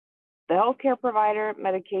the healthcare provider,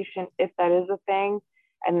 medication, if that is a thing,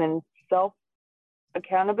 and then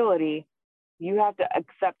self-accountability. You have to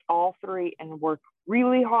accept all three and work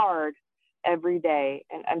really hard every day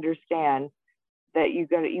and understand that you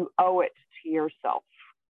owe it to yourself.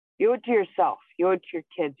 You owe it to yourself. You owe it to your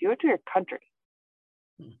kids. You owe it to your country.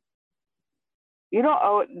 You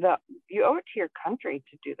owe it to your country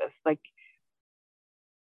to do this. Like,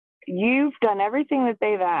 you've done everything that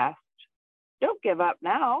they've asked. Don't give up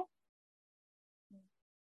now.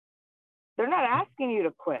 They're not asking you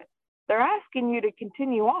to quit. They're asking you to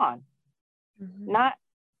continue on. Mm-hmm.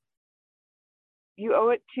 You owe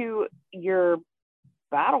it to your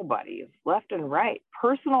battle buddies left and right.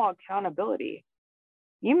 Personal accountability.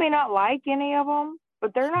 You may not like any of them,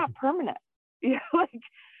 but they're not permanent.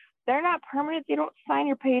 They're not permanent. They don't sign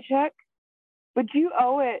your paycheck, but you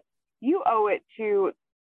owe it to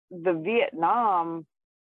the Vietnam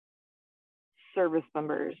service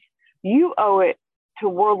members. You owe it to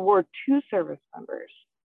World War II service members.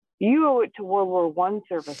 You owe it to World War I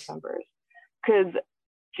service members. Because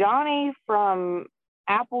Johnny from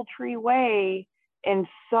Apple Tree Way in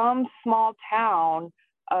some small town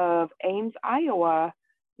of Ames, Iowa,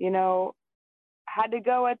 had to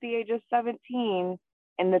go at the age of 17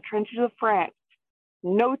 in the trenches of France,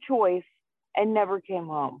 no choice, and never came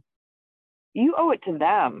home. You owe it to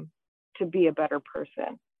them to be a better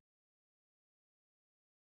person.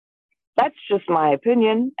 That's just my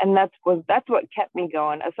opinion, and that's what kept me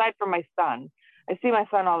going. Aside from my son, I see my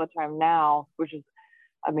son all the time now, which is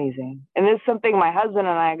amazing. And it's something my husband and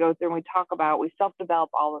I go through and we talk about. We self-develop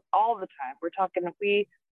all the time. We're talking.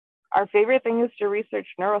 Our favorite thing is to research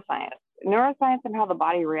neuroscience and how the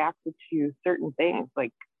body reacts to certain things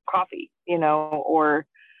like coffee, or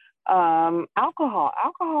alcohol.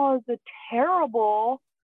 Alcohol is a terrible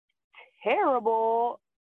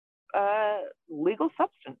legal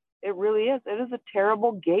substance. It really is. It is a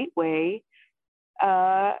terrible gateway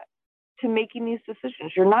to making these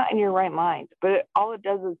decisions. You're not in your right mind, but all it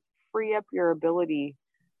does is free up your ability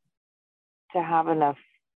to have enough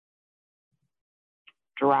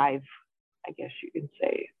drive I guess you can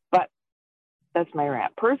say. But that's my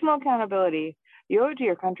rant. Personal accountability, you owe it to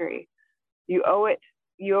your country. You owe it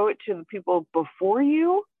to the people before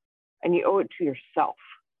you, and you owe it to yourself.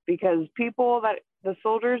 Because the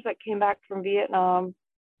soldiers that came back from Vietnam,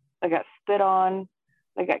 that got spit on,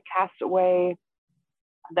 that got cast away,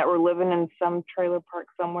 that were living in some trailer park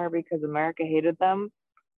somewhere because America hated them,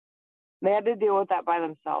 they had to deal with that by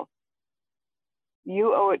themselves.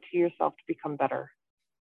 You owe it to yourself to become better.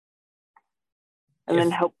 And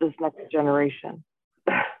then help this next generation.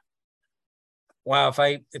 Wow,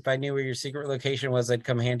 if I knew where your secret location was, I'd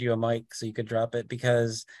come hand you a mic so you could drop it,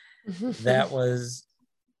 because that was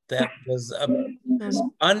a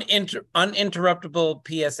uninterruptible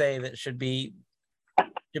PSA that should be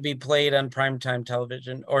played on primetime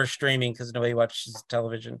television or streaming, because nobody watches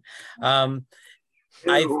television. I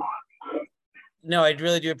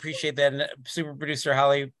really do appreciate that. And super producer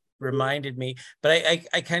Holly reminded me, but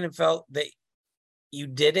I kind of felt that you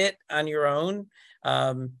did it on your own.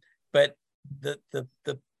 But the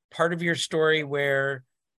part of your story where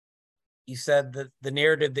you said that the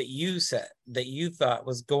narrative that you thought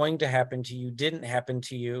was going to happen to you didn't happen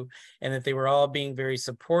to you, and that they were all being very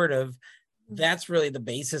supportive. That's really the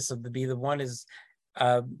basis of the Be the One, is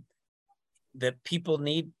that people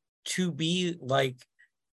need to be like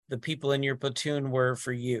the people in your platoon were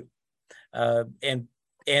for you. And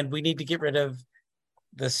we need to get rid of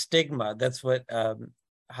the stigma. That's what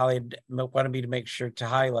Holly wanted me to make sure to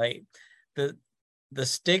highlight. The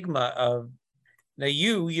stigma of, now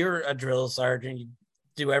you're a drill sergeant, you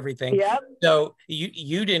do everything. Yep. So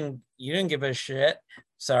you didn't give a shit.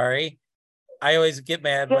 Sorry. I always get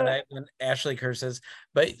mad when Ashley curses,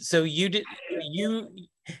 but so you didn't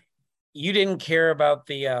care about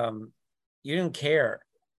the you didn't care.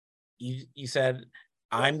 You said,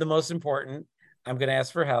 I'm the most important. I'm going to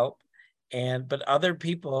ask for help. But other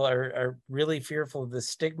people are really fearful of the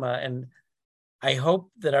stigma. And I hope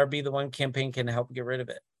that our Be the One campaign can help get rid of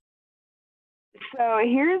it. So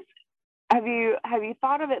have you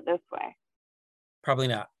thought of it this way? Probably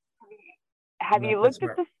not. Have you looked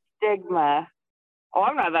at the stigma? Oh,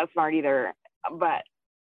 I'm not that smart either, but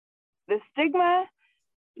the stigma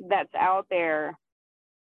that's out there,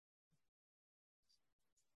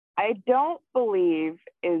 I don't believe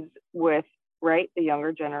is with the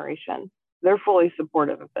younger generation. They're fully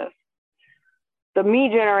supportive of this. The me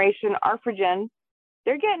generation, ARFAGen,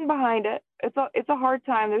 they're getting behind it. It's a hard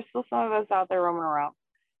time. There's still some of us out there roaming around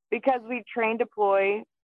because we train, deploy,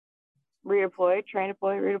 redeploy, train,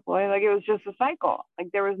 deploy, redeploy. Like, it was just a cycle.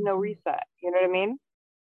 Like, there was no reset. You know what I mean?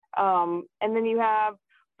 And then you have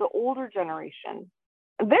the older generation.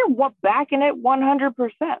 They're backing it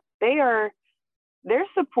 100%. They're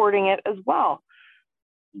supporting it as well.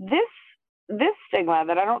 This stigma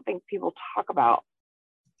that I don't think people talk about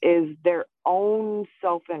is their own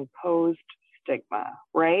self-imposed stigma,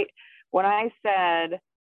 right? When I said,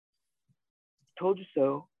 told you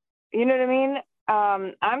so, you know what I mean?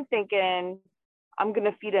 I'm thinking I'm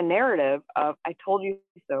going to feed a narrative of I told you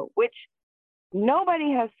so, which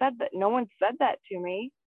nobody has said that. No one said that to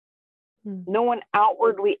me. No one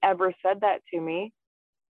outwardly ever said that to me.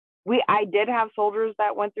 I did have soldiers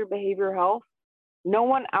that went through behavioral health. No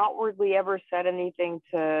one outwardly ever said anything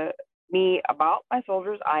to me about my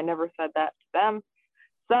soldiers. I never said that to them.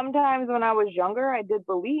 Sometimes when I was younger, I did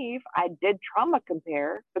trauma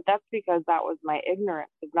compare, but that's because that was my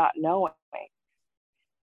ignorance of not knowing.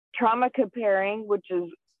 Trauma comparing, which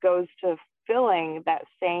goes to filling that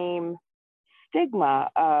same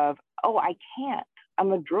stigma of, oh, I can't.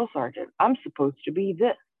 I'm a drill sergeant. I'm supposed to be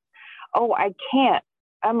this. Oh, I can't.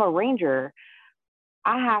 I'm a ranger.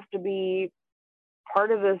 I have to be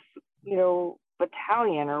part of this,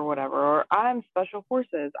 battalion or whatever, or I'm special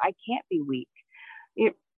forces. I can't be weak.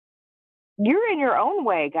 You're in your own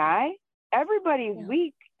way, guy. Everybody's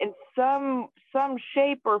weak in some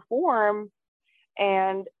shape or form,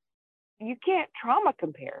 and you can't trauma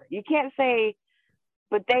compare. You can't say,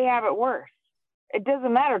 but they have it worse. It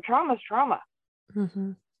doesn't matter. Trauma's trauma.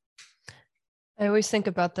 Mm-hmm. I always think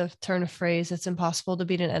about the turn of phrase, it's impossible to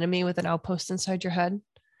beat an enemy with an outpost inside your head.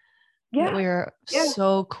 Yeah. That we are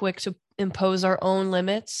so quick to impose our own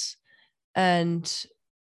limits and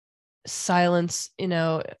silence,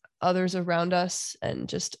 others around us, and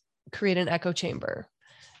just create an echo chamber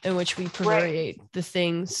in which we permeate the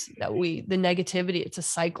things that the negativity. It's a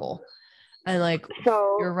cycle. And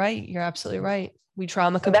you're right. You're absolutely right. We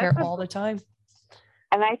trauma compare all the time.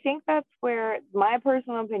 And I think that's where my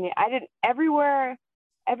personal opinion, I did everywhere,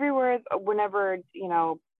 whenever,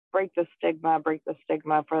 break the stigma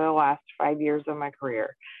for the last 5 years of my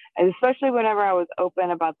career. And especially whenever I was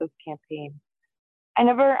open about this campaign,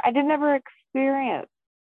 I did never experience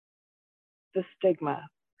the stigma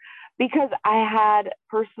because I had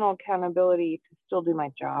personal accountability to still do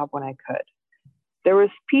my job when I could. There was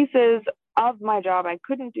pieces of my job I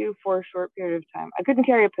couldn't do for a short period of time. I couldn't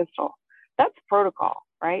carry a pistol. That's protocol,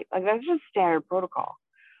 right? Like that's just standard protocol.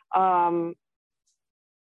 But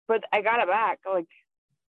I got it back, like,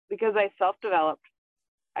 because I self-developed.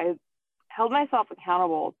 I held myself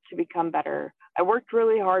accountable to become better. I worked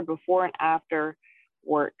really hard before and after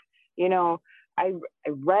work. You know, I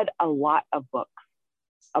read a lot of books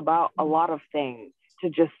about a lot of things to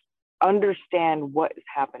just understand what is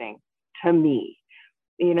happening to me,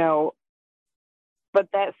 you know. But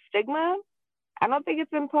that stigma, I don't think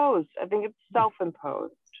it's imposed. I think it's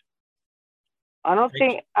self-imposed. I don't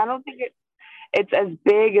think it's as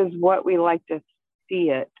big as what we like to see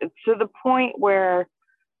it. It's to the point where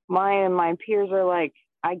my peers are like,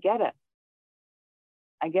 I get it.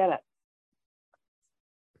 I get it.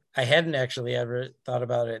 I hadn't actually ever thought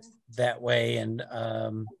about it that way. And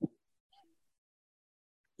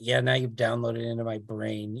yeah, now you've downloaded into my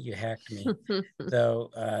brain. You hacked me. So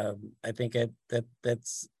I think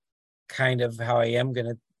that's kind of how I am going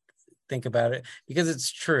to think about it, because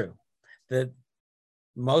it's true that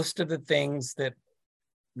most of the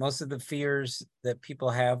fears that people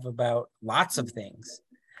have about lots of things,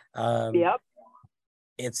 Yep.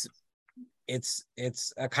 it's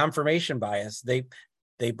a confirmation bias.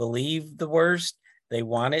 They believe the worst. They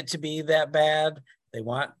want it to be that bad. They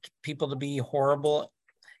want people to be horrible.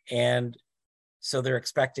 And so they're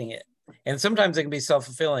expecting it. And sometimes it can be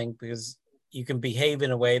self-fulfilling because you can behave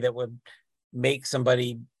in a way that would make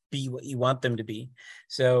somebody be what you want them to be.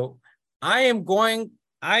 So I've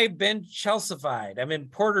been Chelseafied. I'm in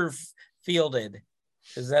Porterfielded.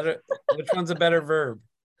 Is that which one's a better verb?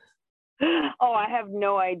 Oh, I have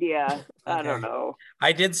no idea. Okay. I don't know.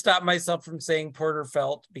 I did stop myself from saying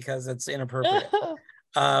Porterfelt because it's inappropriate.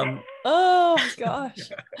 Oh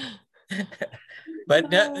gosh.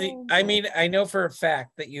 But no, I mean, I know for a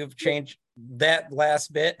fact that you've changed that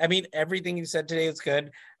last bit. I mean, everything you said today is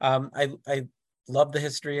good. I love the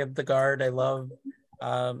history of the Guard. I love,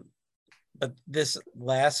 but this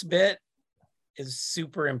last bit is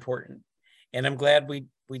super important, and I'm glad we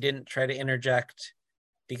didn't try to interject,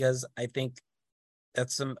 because I think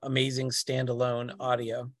that's some amazing standalone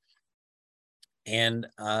audio. And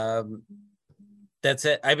that's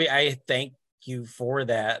it. I mean, I thank you for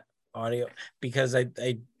that audio, because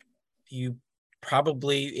you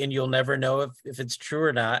probably, and you'll never know if it's true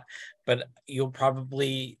or not, but you'll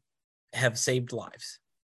probably have saved lives.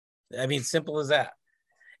 I mean, simple as that.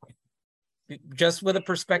 Just with a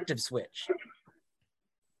perspective switch.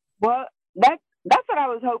 Well, that's what I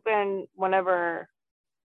was hoping whenever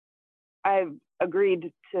I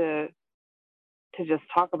agreed to just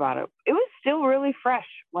talk about it. It was still really fresh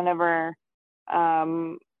whenever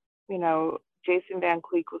you know, Jason Van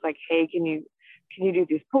Cleek was like, hey, can you do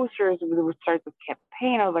these posters? We would start this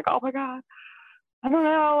campaign. I was like, oh my God, I don't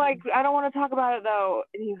know. Like, I don't want to talk about it though.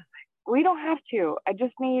 And he was like, we don't have to. I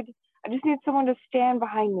just need someone to stand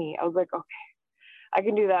behind me. I was like, okay, I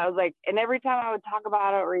can do that. I was like, and every time I would talk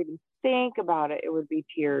about it or even think about it, it would be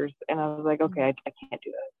tears. And I was like, okay, I can't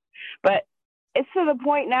do this. But it's to the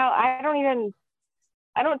point now, I don't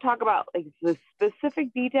talk about like the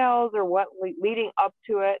specific details or what leading up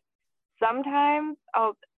to it. Sometimes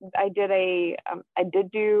I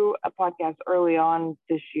did do a podcast early on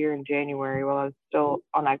this year in January while I was still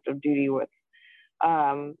on active duty with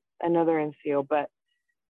another NCO, but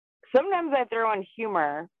sometimes I throw in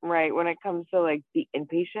humor, right, when it comes to like the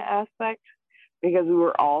inpatient aspect, because we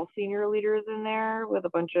were all senior leaders in there with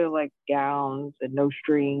a bunch of like gowns and no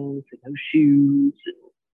strings and no shoes.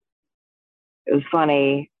 It was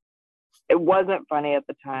funny. It wasn't funny at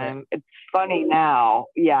the time. It's funny now,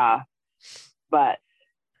 yeah. But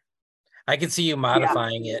I can see you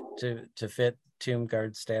modifying it to fit Tomb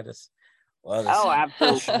Guard status. Well, this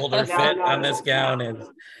absolutely. shoulder fit on this gown is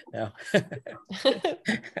no.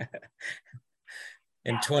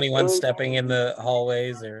 And 21 stepping in the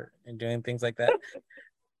hallways and doing things like that.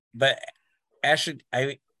 But Ashley,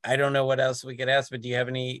 I don't know what else we could ask, but do you have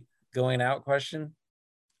any going out question?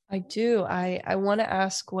 I do. I want to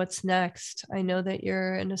ask what's next. I know that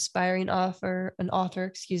you're an aspiring author, and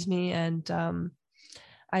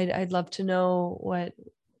I'd love to know what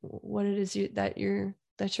it is that you're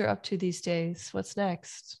up to these days. What's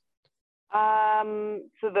next? So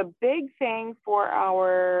the big thing for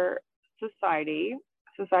our Society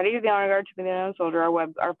of the Honor Guard to the Unknown Soldier,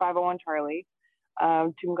 our 501 Charlie,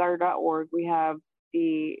 tombguard.org, we have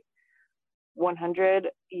the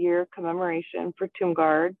 100-year commemoration for Tomb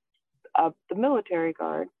Guard of the military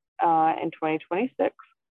guard. in 2026.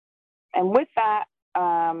 And with that,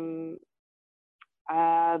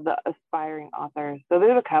 the aspiring authors. So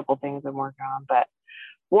there's a couple things I'm working on, but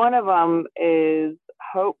one of them is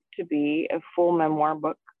hope to be a full memoir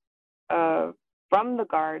book from the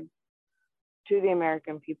Guards to the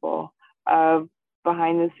American people of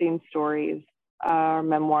behind the scenes stories,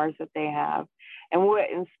 memoirs that they have. And what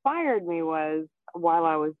inspired me was while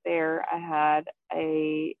I was there, I had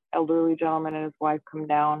a elderly gentleman and his wife come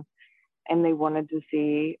down, and they wanted to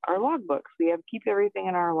see our logbooks. We keep everything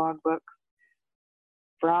in our logbooks.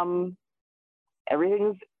 From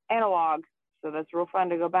everything's analog, so that's real fun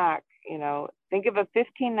to go back. Think of a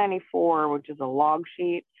 1594, which is a log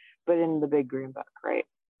sheet, but in the big green book, right?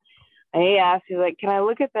 And he's like, "Can I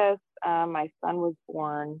look at this? My son was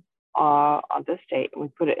born on this date," and we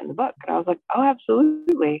put it in the book. And I was like, "Oh,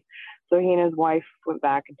 absolutely." So he and his wife went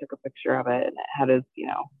back and took a picture of it, and it had his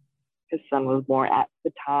son was born at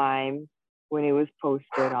the time when he was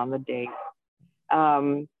posted on the date.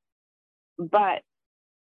 But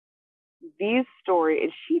these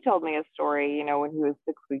stories, she told me a story, when he was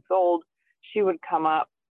 6 weeks old, she would come up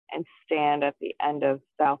and stand at the end of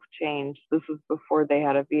South Change. This was before they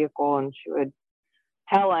had a vehicle, and she would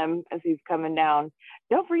tell him as he's coming down,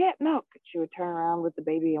 "Don't forget milk." She would turn around with the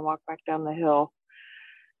baby and walk back down the hill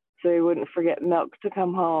so he wouldn't forget milk to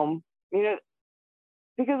come home.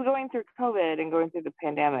 Because going through COVID and going through the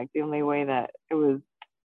pandemic, the only way that it was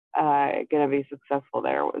going to be successful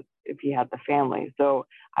there was if he had the family. So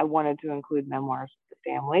I wanted to include memoirs with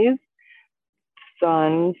the families,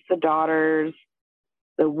 sons, the daughters,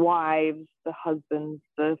 the wives, the husbands,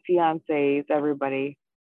 the fiancés, everybody.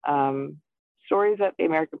 Stories that the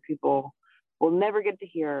American people will never get to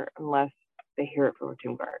hear unless they hear it from a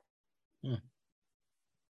tomb guard.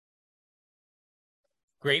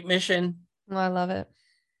 Great mission. Oh, I love it.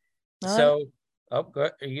 So, go.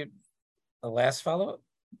 Are you the last follow-up?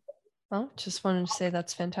 Oh, just wanted to say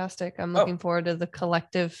that's fantastic. I'm looking forward to the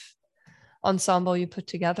collective ensemble you put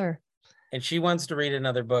together. And she wants to read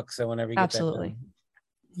another book, so whenever you get absolutely.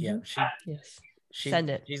 that done. Yeah, yes. Send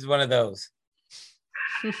it. She's one of those.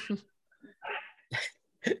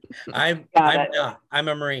 I'm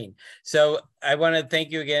a Marine. So I want to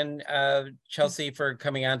thank you again, Chelsea, for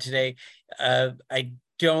coming on today. I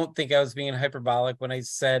don't think I was being hyperbolic when I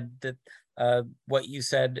said that what you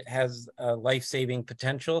said has life-saving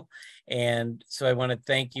potential. And so I want to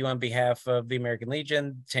thank you on behalf of the American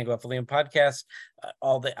Legion, Tango Alpha Lima podcast,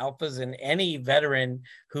 all the alphas, and any veteran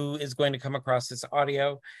who is going to come across this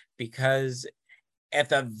audio, because at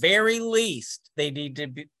the very least, they need to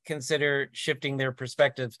consider shifting their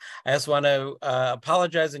perspectives. I just want to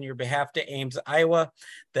apologize on your behalf to Ames, Iowa,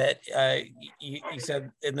 that you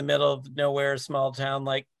said in the middle of nowhere, small town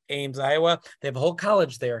like Ames, Iowa. They have a whole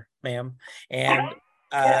college there, ma'am. And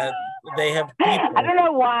they have people. I don't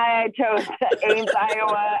know why I chose Ames,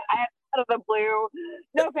 Iowa. Out of the blue.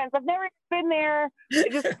 No offense. I've never been there.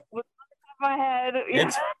 It just was on my head.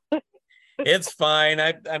 It's fine.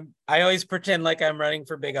 I always pretend like I'm running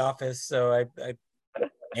for big office. So I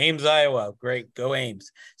Ames, Iowa. Great. Go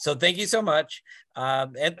Ames. So thank you so much.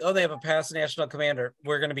 And they have a past national commander.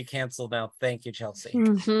 We're going to be canceled now. Thank you, Chelsea.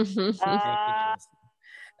 Thank you, Chelsea.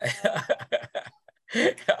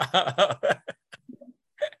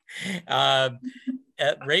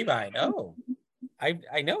 At Rabine. Oh,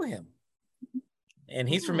 I know him. And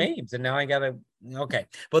he's from Ames, and now I gotta. Okay,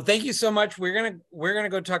 well, thank you so much. We're gonna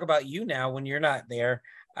go talk about you now when you're not there.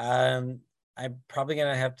 I'm probably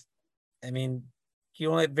gonna have to. I mean, you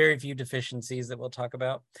only have very few deficiencies that we'll talk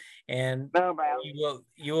about, and you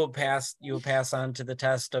will pass on to the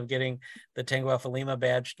test of getting the Tango Alpha Lima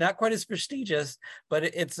badge. Not quite as prestigious, but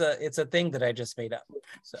it's a thing that I just made up.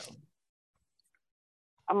 So.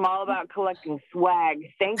 I'm all about collecting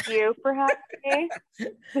swag. Thank you for having me.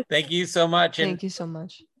 Thank you so much. Thank you so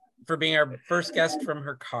much for being our first guest from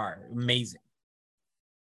her car. Amazing.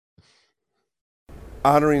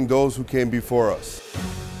 Honoring those who came before us.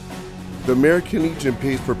 The American Legion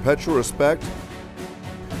pays perpetual respect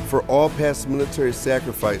for all past military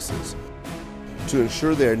sacrifices to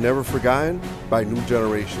ensure they are never forgotten by new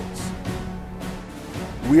generations.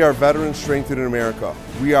 We are veterans strengthened in America.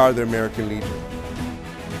 We are the American Legion.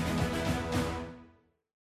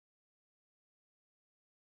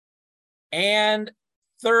 And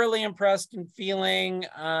thoroughly impressed and feeling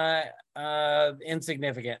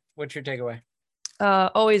insignificant. What's your takeaway?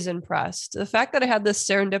 Always impressed. The fact that I had this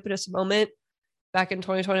serendipitous moment back in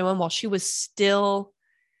 2021 while she was still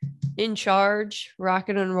in charge,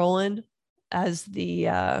 rocking and rolling as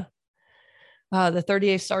the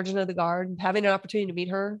 38th Sergeant of the Guard, having an opportunity to meet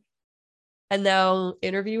her and now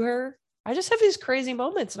interview her I just have these crazy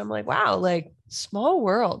moments and I'm like, wow, like small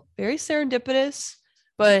world, very serendipitous,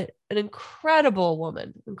 but an incredible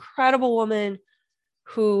woman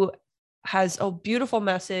who has a beautiful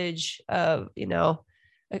message of,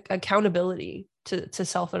 accountability to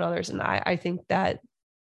self and others. And I think that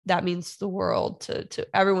means the world to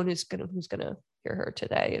everyone who's gonna hear her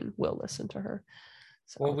today and will listen to her.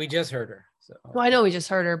 So, Well, we just heard her. So well, I know we just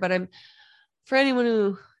heard her, but for anyone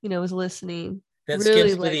who, is listening, that really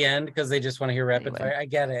skips to the end because they just want to hear rapid fire. I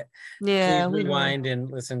get it. Yeah. Please rewind and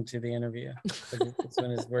listen to the interview. This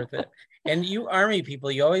one is worth it. And you Army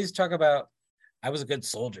people, you always talk about, I was a good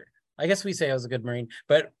soldier. I guess we say I was a good Marine,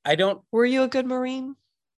 but I don't. Were you a good Marine?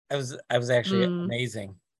 I was actually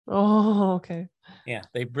amazing. Oh, okay. Yeah,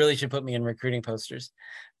 they really should put me in recruiting posters.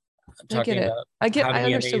 I get it. I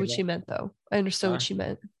understood what she meant, though. I understood what she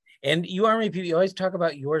meant. And you Army people, you always talk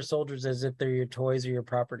about your soldiers as if they're your toys or your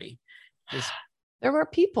property. There were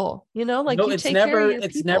people, like no, you it's take never, care of your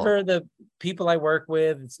it's people. never the people I work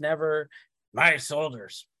with. It's never my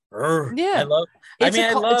soldiers. Yeah,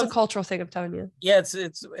 it's a cultural thing. I'm telling you. Yeah,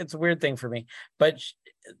 it's a weird thing for me, but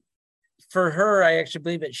for her, I actually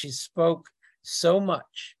believe that she spoke so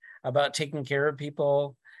much about taking care of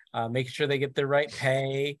people, making sure they get the right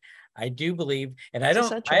pay. I do believe, and I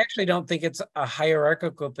actually don't think it's a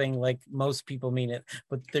hierarchical thing like most people mean it,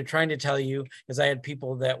 but they're trying to tell you, because I had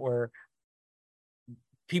people that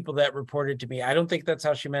reported to me. I don't think that's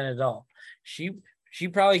how she meant it at all. She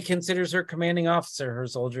probably considers her commanding officer her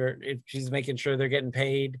soldier if she's making sure they're getting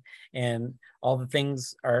paid and all the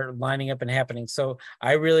things are lining up and happening. So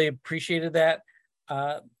I really appreciated that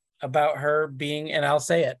about her being, and I'll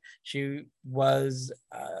say it, she was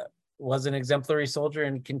an exemplary soldier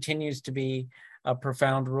and continues to be a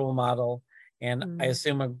profound role model. And I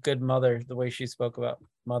assume a good mother, the way she spoke about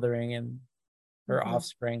mothering and her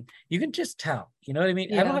offspring. You can just tell, you know what I mean?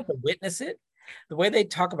 Yeah. I don't have to witness it. The way they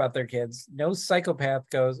talk about their kids, no psychopath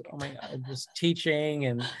goes, oh my God, I'm just teaching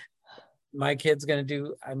and my kid's I'm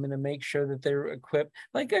going to make sure that they're equipped.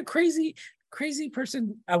 Like a crazy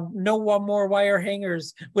person, no one more wire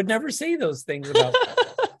hangers would never say those things about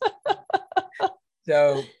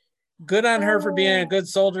So good on her for being a good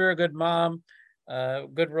soldier, a good mom,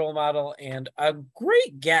 good role model, and a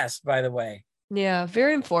great guest, by the way. Yeah,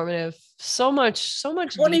 very informative. So much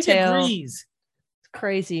 20 detail. degrees.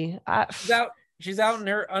 Crazy. She's out in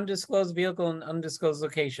her undisclosed vehicle in undisclosed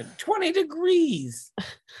location. 20 degrees.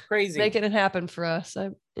 Crazy. Making it happen for us.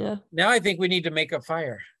 Yeah. Now I think we need to make a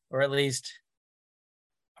fire, or at least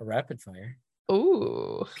a rapid fire.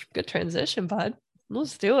 Ooh, good transition, bud.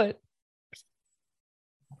 Let's do it.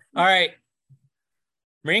 All right.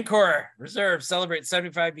 Marine Corps Reserve celebrates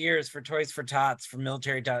 75 years for Toys for Tots from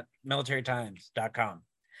militarytimes.com.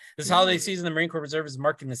 This holiday season, the Marine Corps Reserve is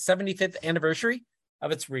marking the 75th anniversary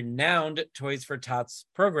of its renowned Toys for Tots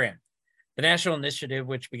program. The national initiative,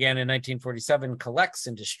 which began in 1947, collects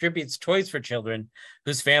and distributes toys for children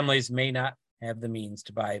whose families may not have the means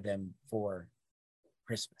to buy them for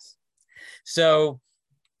Christmas. So,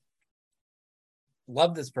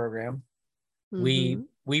 love this program. We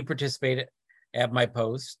participate at my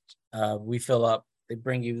post. We fill up, they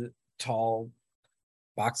bring you tall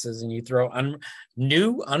boxes and you throw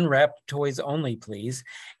new unwrapped toys only, please.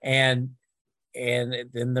 And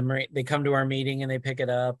then they come to our meeting and they pick it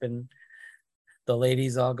up, and the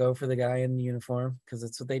ladies all go for the guy in the uniform because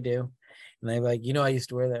that's what they do. And they're like, I used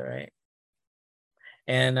to wear that, right?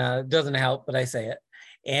 And it doesn't help, but I say it.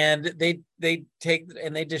 And they take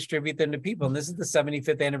and they distribute them to people. And this is the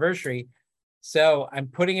 75th anniversary. So I'm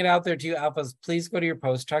putting it out there to you, Alphas. Please go to your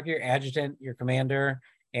post, talk to your adjutant, your commander,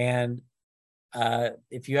 and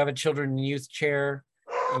if you have a children and youth chair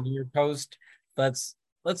in your post, let's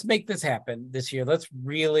make this happen this year. Let's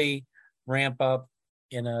really ramp up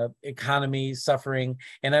in a economy suffering,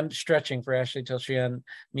 and I'm stretching for Ashley till she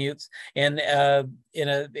unmutes, and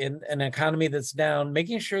in an economy that's down,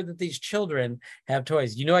 making sure that these children have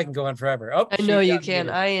toys. I can go on forever. Oh, I know you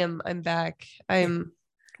can. I'm back.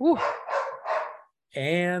 Whew.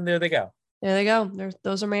 And there they go. There they go.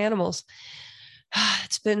 Those are my animals.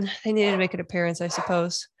 They needed to make an appearance, I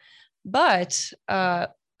suppose. But I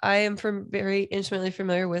am very intimately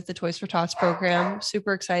familiar with the Toys for Tots program.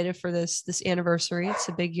 Super excited for this anniversary. It's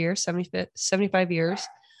a big year, 75 years.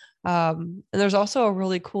 And there's also a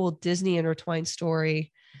really cool Disney intertwined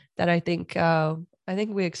story that I think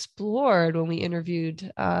we explored when we interviewed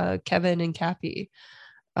Kevin and Cappy.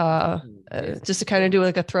 Just to kind of do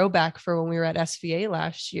like a throwback for when we were at SVA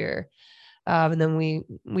last year. And then we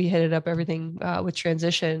hit it up everything with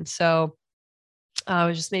transition. So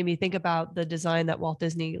it just made me think about the design that Walt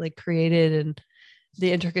Disney created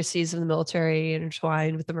the intricacies of the military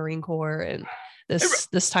intertwined with the Marine Corps and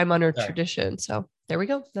this time-honored tradition. So there we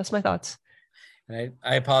go. That's my thoughts. And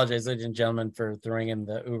I apologize, ladies and gentlemen, for throwing in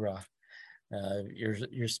the oorah.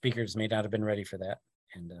 Your speakers may not have been ready for that,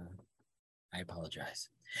 and I apologize.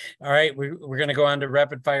 All right, we're going to go on to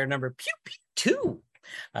rapid fire number pew pew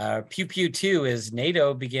 2. Pew pew 2 is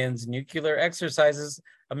NATO begins nuclear exercises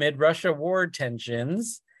amid Russia war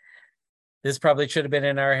tensions. This probably should have been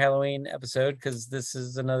in our Halloween episode because this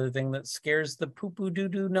is another thing that scares the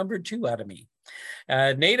poo-poo-doo-doo number 2 out of me.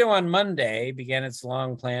 NATO on Monday began its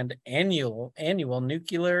long-planned annual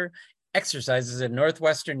nuclear exercises in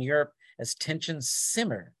northwestern Europe as tensions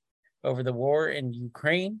simmer over the war in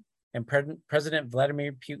Ukraine and President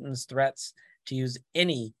Vladimir Putin's threats to use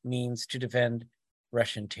any means to defend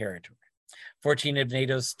Russian territory. 14 of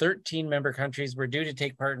NATO's 13 member countries were due to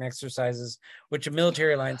take part in exercises, which a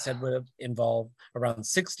military alliance said would have involved around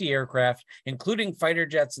 60 aircraft, including fighter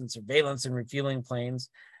jets and surveillance and refueling planes.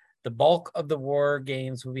 The bulk of the war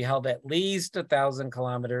games will be held at least 1,000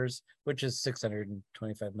 kilometers, which is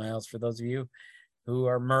 625 miles for those of you who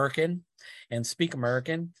are American and speak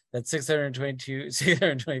American. That's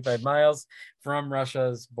 625 miles from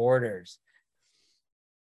Russia's borders.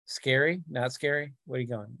 Scary? Not scary? What are you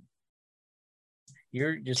going?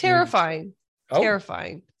 You're just terrifying.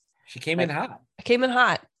 Terrifying. She came in hot. I came in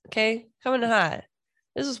hot. Okay. Coming in hot.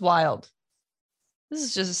 This is wild. This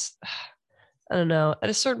is just, I don't know. At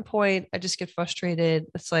a certain point, I just get frustrated.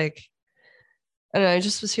 It's like, I don't know. I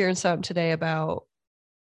just was hearing something today about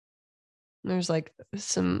there's like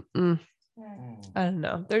some, I don't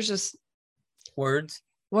know. There's just words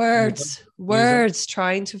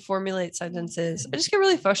trying to formulate sentences. I just get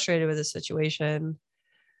really frustrated with this situation.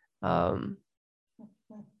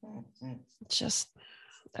 Just,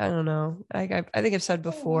 I don't know. I think I've said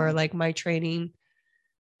before, like my training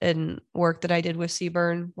and work that I did with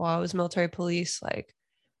Seaburn while I was military police, like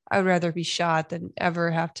I would rather be shot than ever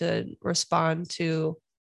have to respond to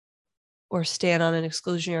or stand on an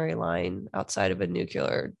exclusionary line outside of a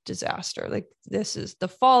nuclear disaster. Like this is the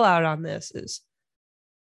fallout on this is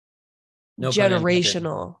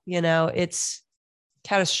generational, you know, it's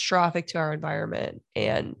catastrophic to our environment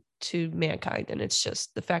and to mankind. And it's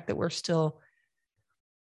just the fact that we're still,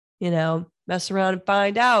 you know, mess around and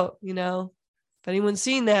find out, you know, if anyone's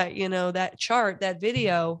seen that, you know, that chart, that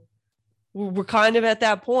video, we're kind of at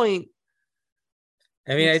that point.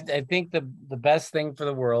 I mean, I think the best thing for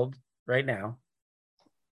the world right now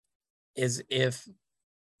is if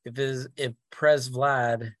Pres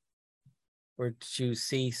Vlad were to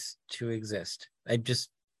cease to exist. I just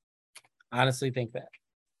honestly think that.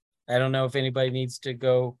 I don't know if anybody needs to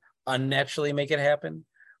go unnaturally make it happen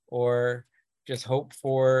or just hope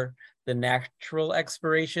for the natural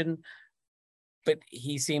expiration, but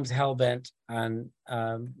he seems hell-bent on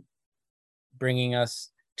bringing us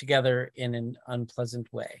together in an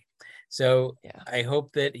unpleasant way. So yeah. I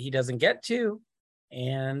hope that he doesn't get to,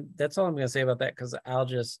 and that's all I'm going to say about that, because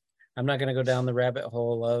I'm not going to go down the rabbit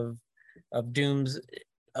hole of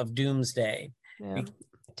doomsday. Yeah.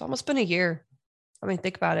 It's almost been a year. I mean,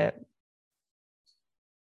 think about it.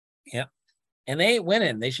 Yeah. And they ain't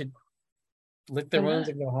winning. They should lick their wounds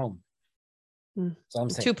and go home. That's all I'm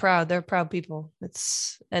saying. Too proud. They're proud people.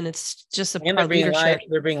 It's just a and proud leadership.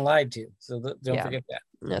 They're being lied to. So don't forget that.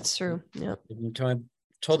 That's true. Yeah.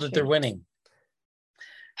 Told that they're winning.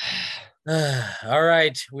 All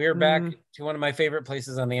right. We are back to one of my favorite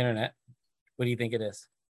places on the internet. What do you think it is?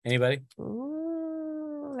 Anybody?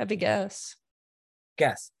 Have a guess.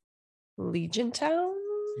 Guess. Legion Town.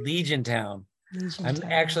 I'm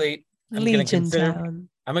going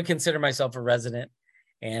to consider myself a resident,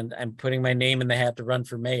 and I'm putting my name in the hat to run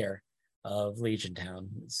for mayor of Legion Town.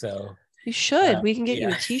 So you should. We can get you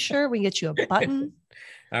a t-shirt. We can get you a button.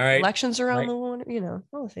 All right. Elections around the world, you know,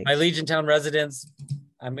 all the things. My Legion Town residents,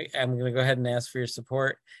 I'm going to go ahead and ask for your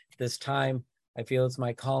support. This time, I feel it's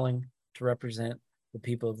my calling to represent the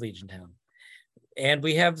people of Legion Town. And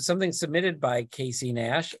we have something submitted by Casey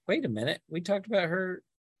Nash. Wait a minute. We talked about her.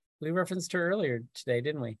 We referenced her earlier today,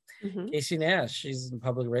 didn't we? Mm-hmm. Casey Nash, she's in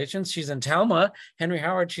public relations. She's in Talma. Henry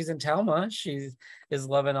Howard, she's in Talma. She is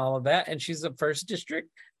loving all of that. And she's a 1st District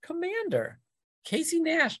commander. Casey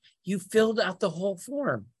Nash, you filled out the whole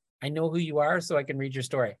form. I know who you are, so I can read your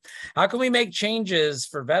story. How can we make changes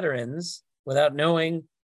for veterans without knowing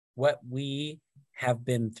what we have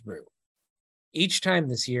been through? Each time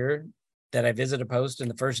this year that I visit a post in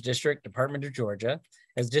the 1st District, Department of Georgia,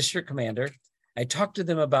 as district commander, I talk to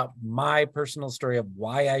them about my personal story of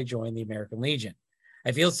why I joined the American Legion.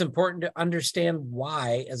 I feel it's important to understand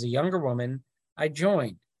why, as a younger woman, I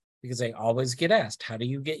joined, because I always get asked, how do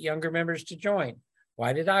you get younger members to join?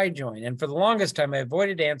 Why did I join? And for the longest time, I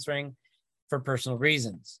avoided answering for personal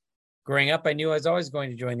reasons. Growing up, I knew I was always going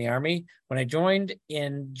to join the Army. When I joined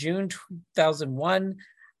in June 2001,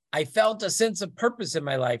 I felt a sense of purpose in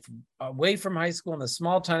my life. Away from high school in the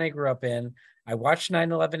small town I grew up in, I watched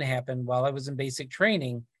 9/11 happen while I was in basic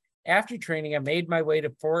training. After training, I made my way to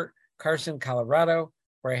Fort Carson, Colorado,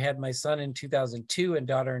 where I had my son in 2002 and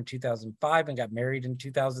daughter in 2005 and got married in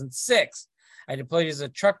 2006. I deployed as a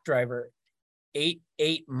truck driver,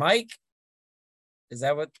 88 Mike. Is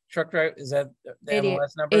that what truck driver, is that the 88,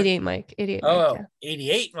 MLS number? 88 Mike. 88 Mike. Oh, Yeah.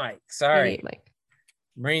 88 Mike. Sorry. 88 Mike.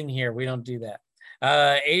 Marine here. We don't do that.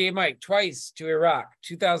 88 Mike twice to Iraq,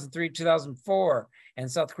 2003, 2004, and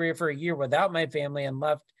South Korea for a year without my family and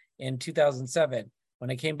left in 2007. When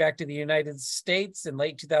I came back to the United States in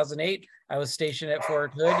late 2008, I was stationed at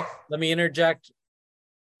Fort Hood. Let me interject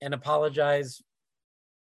and apologize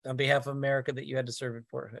on behalf of America that you had to serve at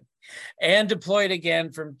Fort Hood, and deployed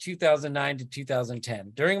again from 2009 to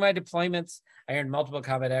 2010. During my deployments, I earned multiple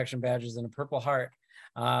combat action badges and a Purple Heart.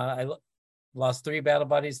 I lost 3 battle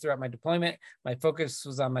buddies throughout my deployment. My focus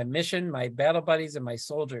was on my mission, my battle buddies, and my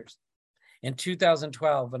soldiers. In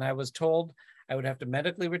 2012, when I was told I would have to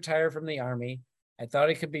medically retire from the Army, I thought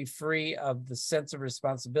I could be free of the sense of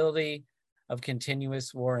responsibility of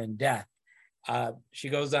continuous war and death. She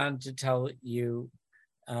goes on to tell you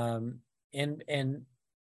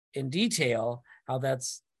in detail how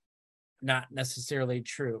that's not necessarily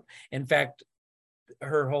true. In fact,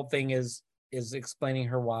 her whole thing is explaining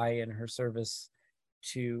her why and her service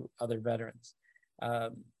to other veterans.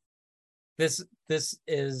 This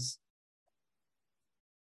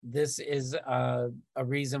is a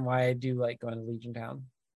reason why I do like going to Legion Town.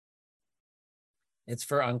 It's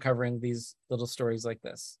for uncovering these little stories like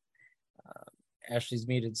this. Ashley's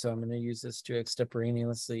muted, so I'm going to use this to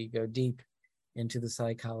extemporaneously go deep into the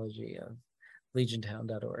psychology of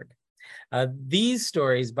legiontown.org. These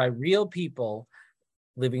stories by real people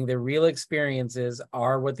living their real experiences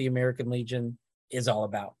are what the American Legion is all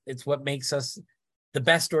about. It's what makes us the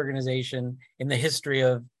best organization in the history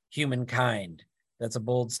of humankind. That's a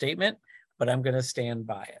bold statement, but I'm going to stand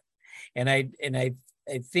by it. And I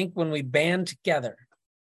think when we band together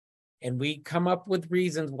and we come up with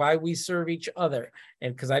reasons why we serve each other,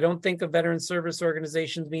 and because I don't think a veteran service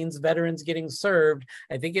organization means veterans getting served,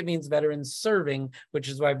 I think it means veterans serving, which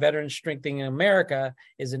is why Veterans Strengthening America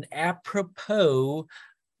is an apropos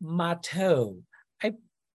motto. I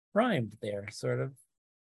rhymed there, sort of,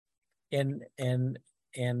 in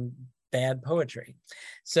bad poetry.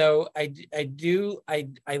 So I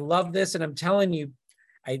love this, and I'm telling you,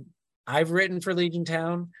 I've written for Legion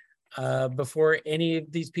Town before any of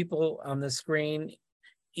these people on the screen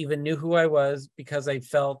even knew who I was, because I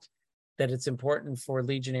felt that it's important for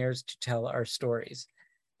Legionnaires to tell our stories.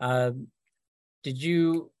 Are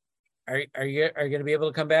you going to be able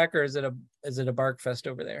to come back, or is it a bark fest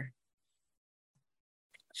over there?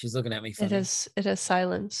 She's looking at me funny. It has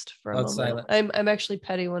silenced for a moment. Silent. I'm actually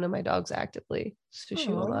petting one of my dogs actively, so she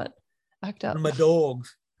will not act up. My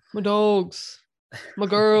dogs. My dogs. My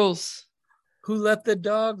girls. Who let the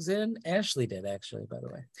dogs in? Ashley did, actually, by the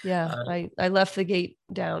way. Yeah, I left the gate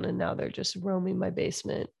down, and now they're just roaming my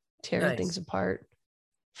basement, tearing things apart,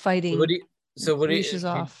 fighting. What do you leashes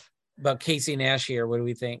off about Casey Nash here? What do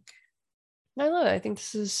we think? I love it. I think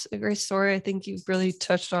this is a great story. I think you've really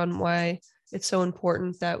touched on why it's so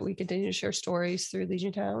important that we continue to share stories through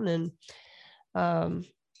Legion Town, and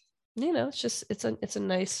it's a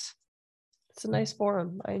nice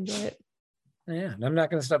forum. I enjoy it. Yeah, and I'm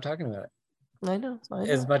not going to stop talking about it. I know.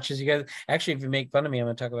 As much as you guys. Actually, if you make fun of me, I'm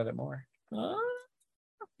going to talk about it more.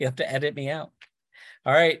 You have to edit me out.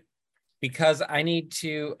 All right, because I need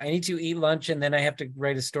to eat lunch, and then I have to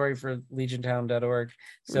write a story for legiontown.org.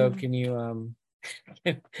 So can you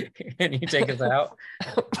can you take us out?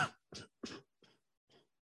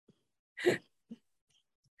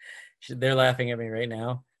 They're laughing at me right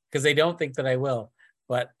now because they don't think that I will,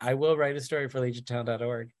 but I will write a story for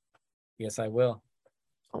legiontown.org. Yes, I will.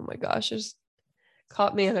 Oh my gosh, just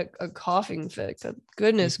caught me in a coughing fit.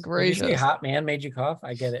 Goodness gracious. Did you say hot man made you cough?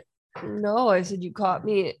 I get it. No, I said you caught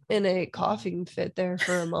me in a coughing fit there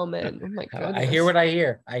for a moment. Oh my goodness. I hear what I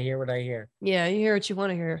hear. I hear what I hear. Yeah, you hear what you want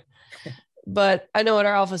to hear. But I know what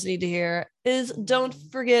our alphas need to hear is don't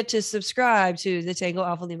forget to subscribe to the Tango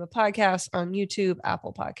Alpha Lima podcast on YouTube,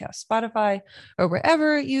 Apple Podcasts, Spotify, or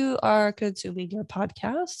wherever you are consuming your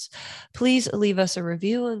podcasts. Please leave us a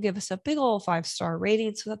review and give us a big old 5-star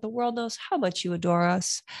rating so that the world knows how much you adore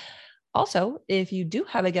us. Also, if you do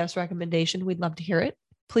have a guest recommendation, we'd love to hear it.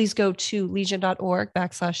 Please go to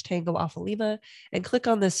legion.org/Tango Alpha Lima and click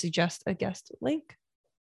on the suggest a guest link.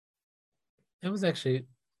 It was actually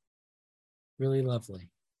really lovely.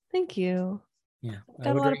 Thank you. Yeah. Got I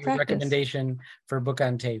a would lot of write a practice. recommendation for a book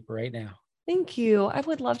on tape right now. Thank you. I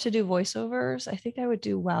would love to do voiceovers. I think I would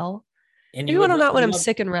do well. And Maybe would when I'm not when you I'm love-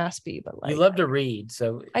 sick and raspy, but like you love to read,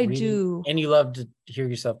 so I reading- do. and you love to hear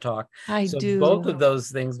yourself talk. I So do. both of those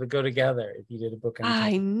things would go together if you did a book on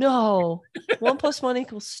I tape. know. 1 + 1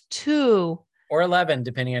 = 2. Or 11,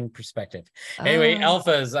 depending on perspective. Anyway, Ah.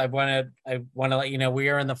 alphas, I want to let you know we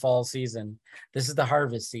are in the fall season. This is the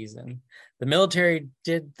harvest season. The military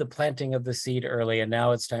did the planting of the seed early, and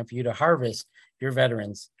now it's time for you to harvest your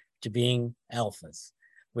veterans to being alphas,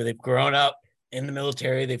 where they've grown up in the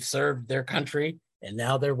military, they've served their country, and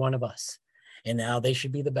now they're one of us. And now they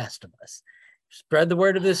should be the best of us. Spread the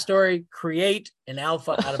word of this story, create an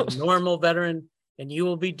alpha out of a normal veteran, and you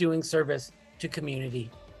will be doing service to community,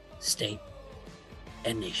 state,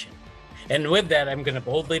 and nation. And with that, I'm going to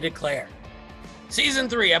boldly declare Season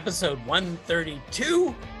 3, Episode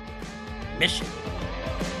 132, Mission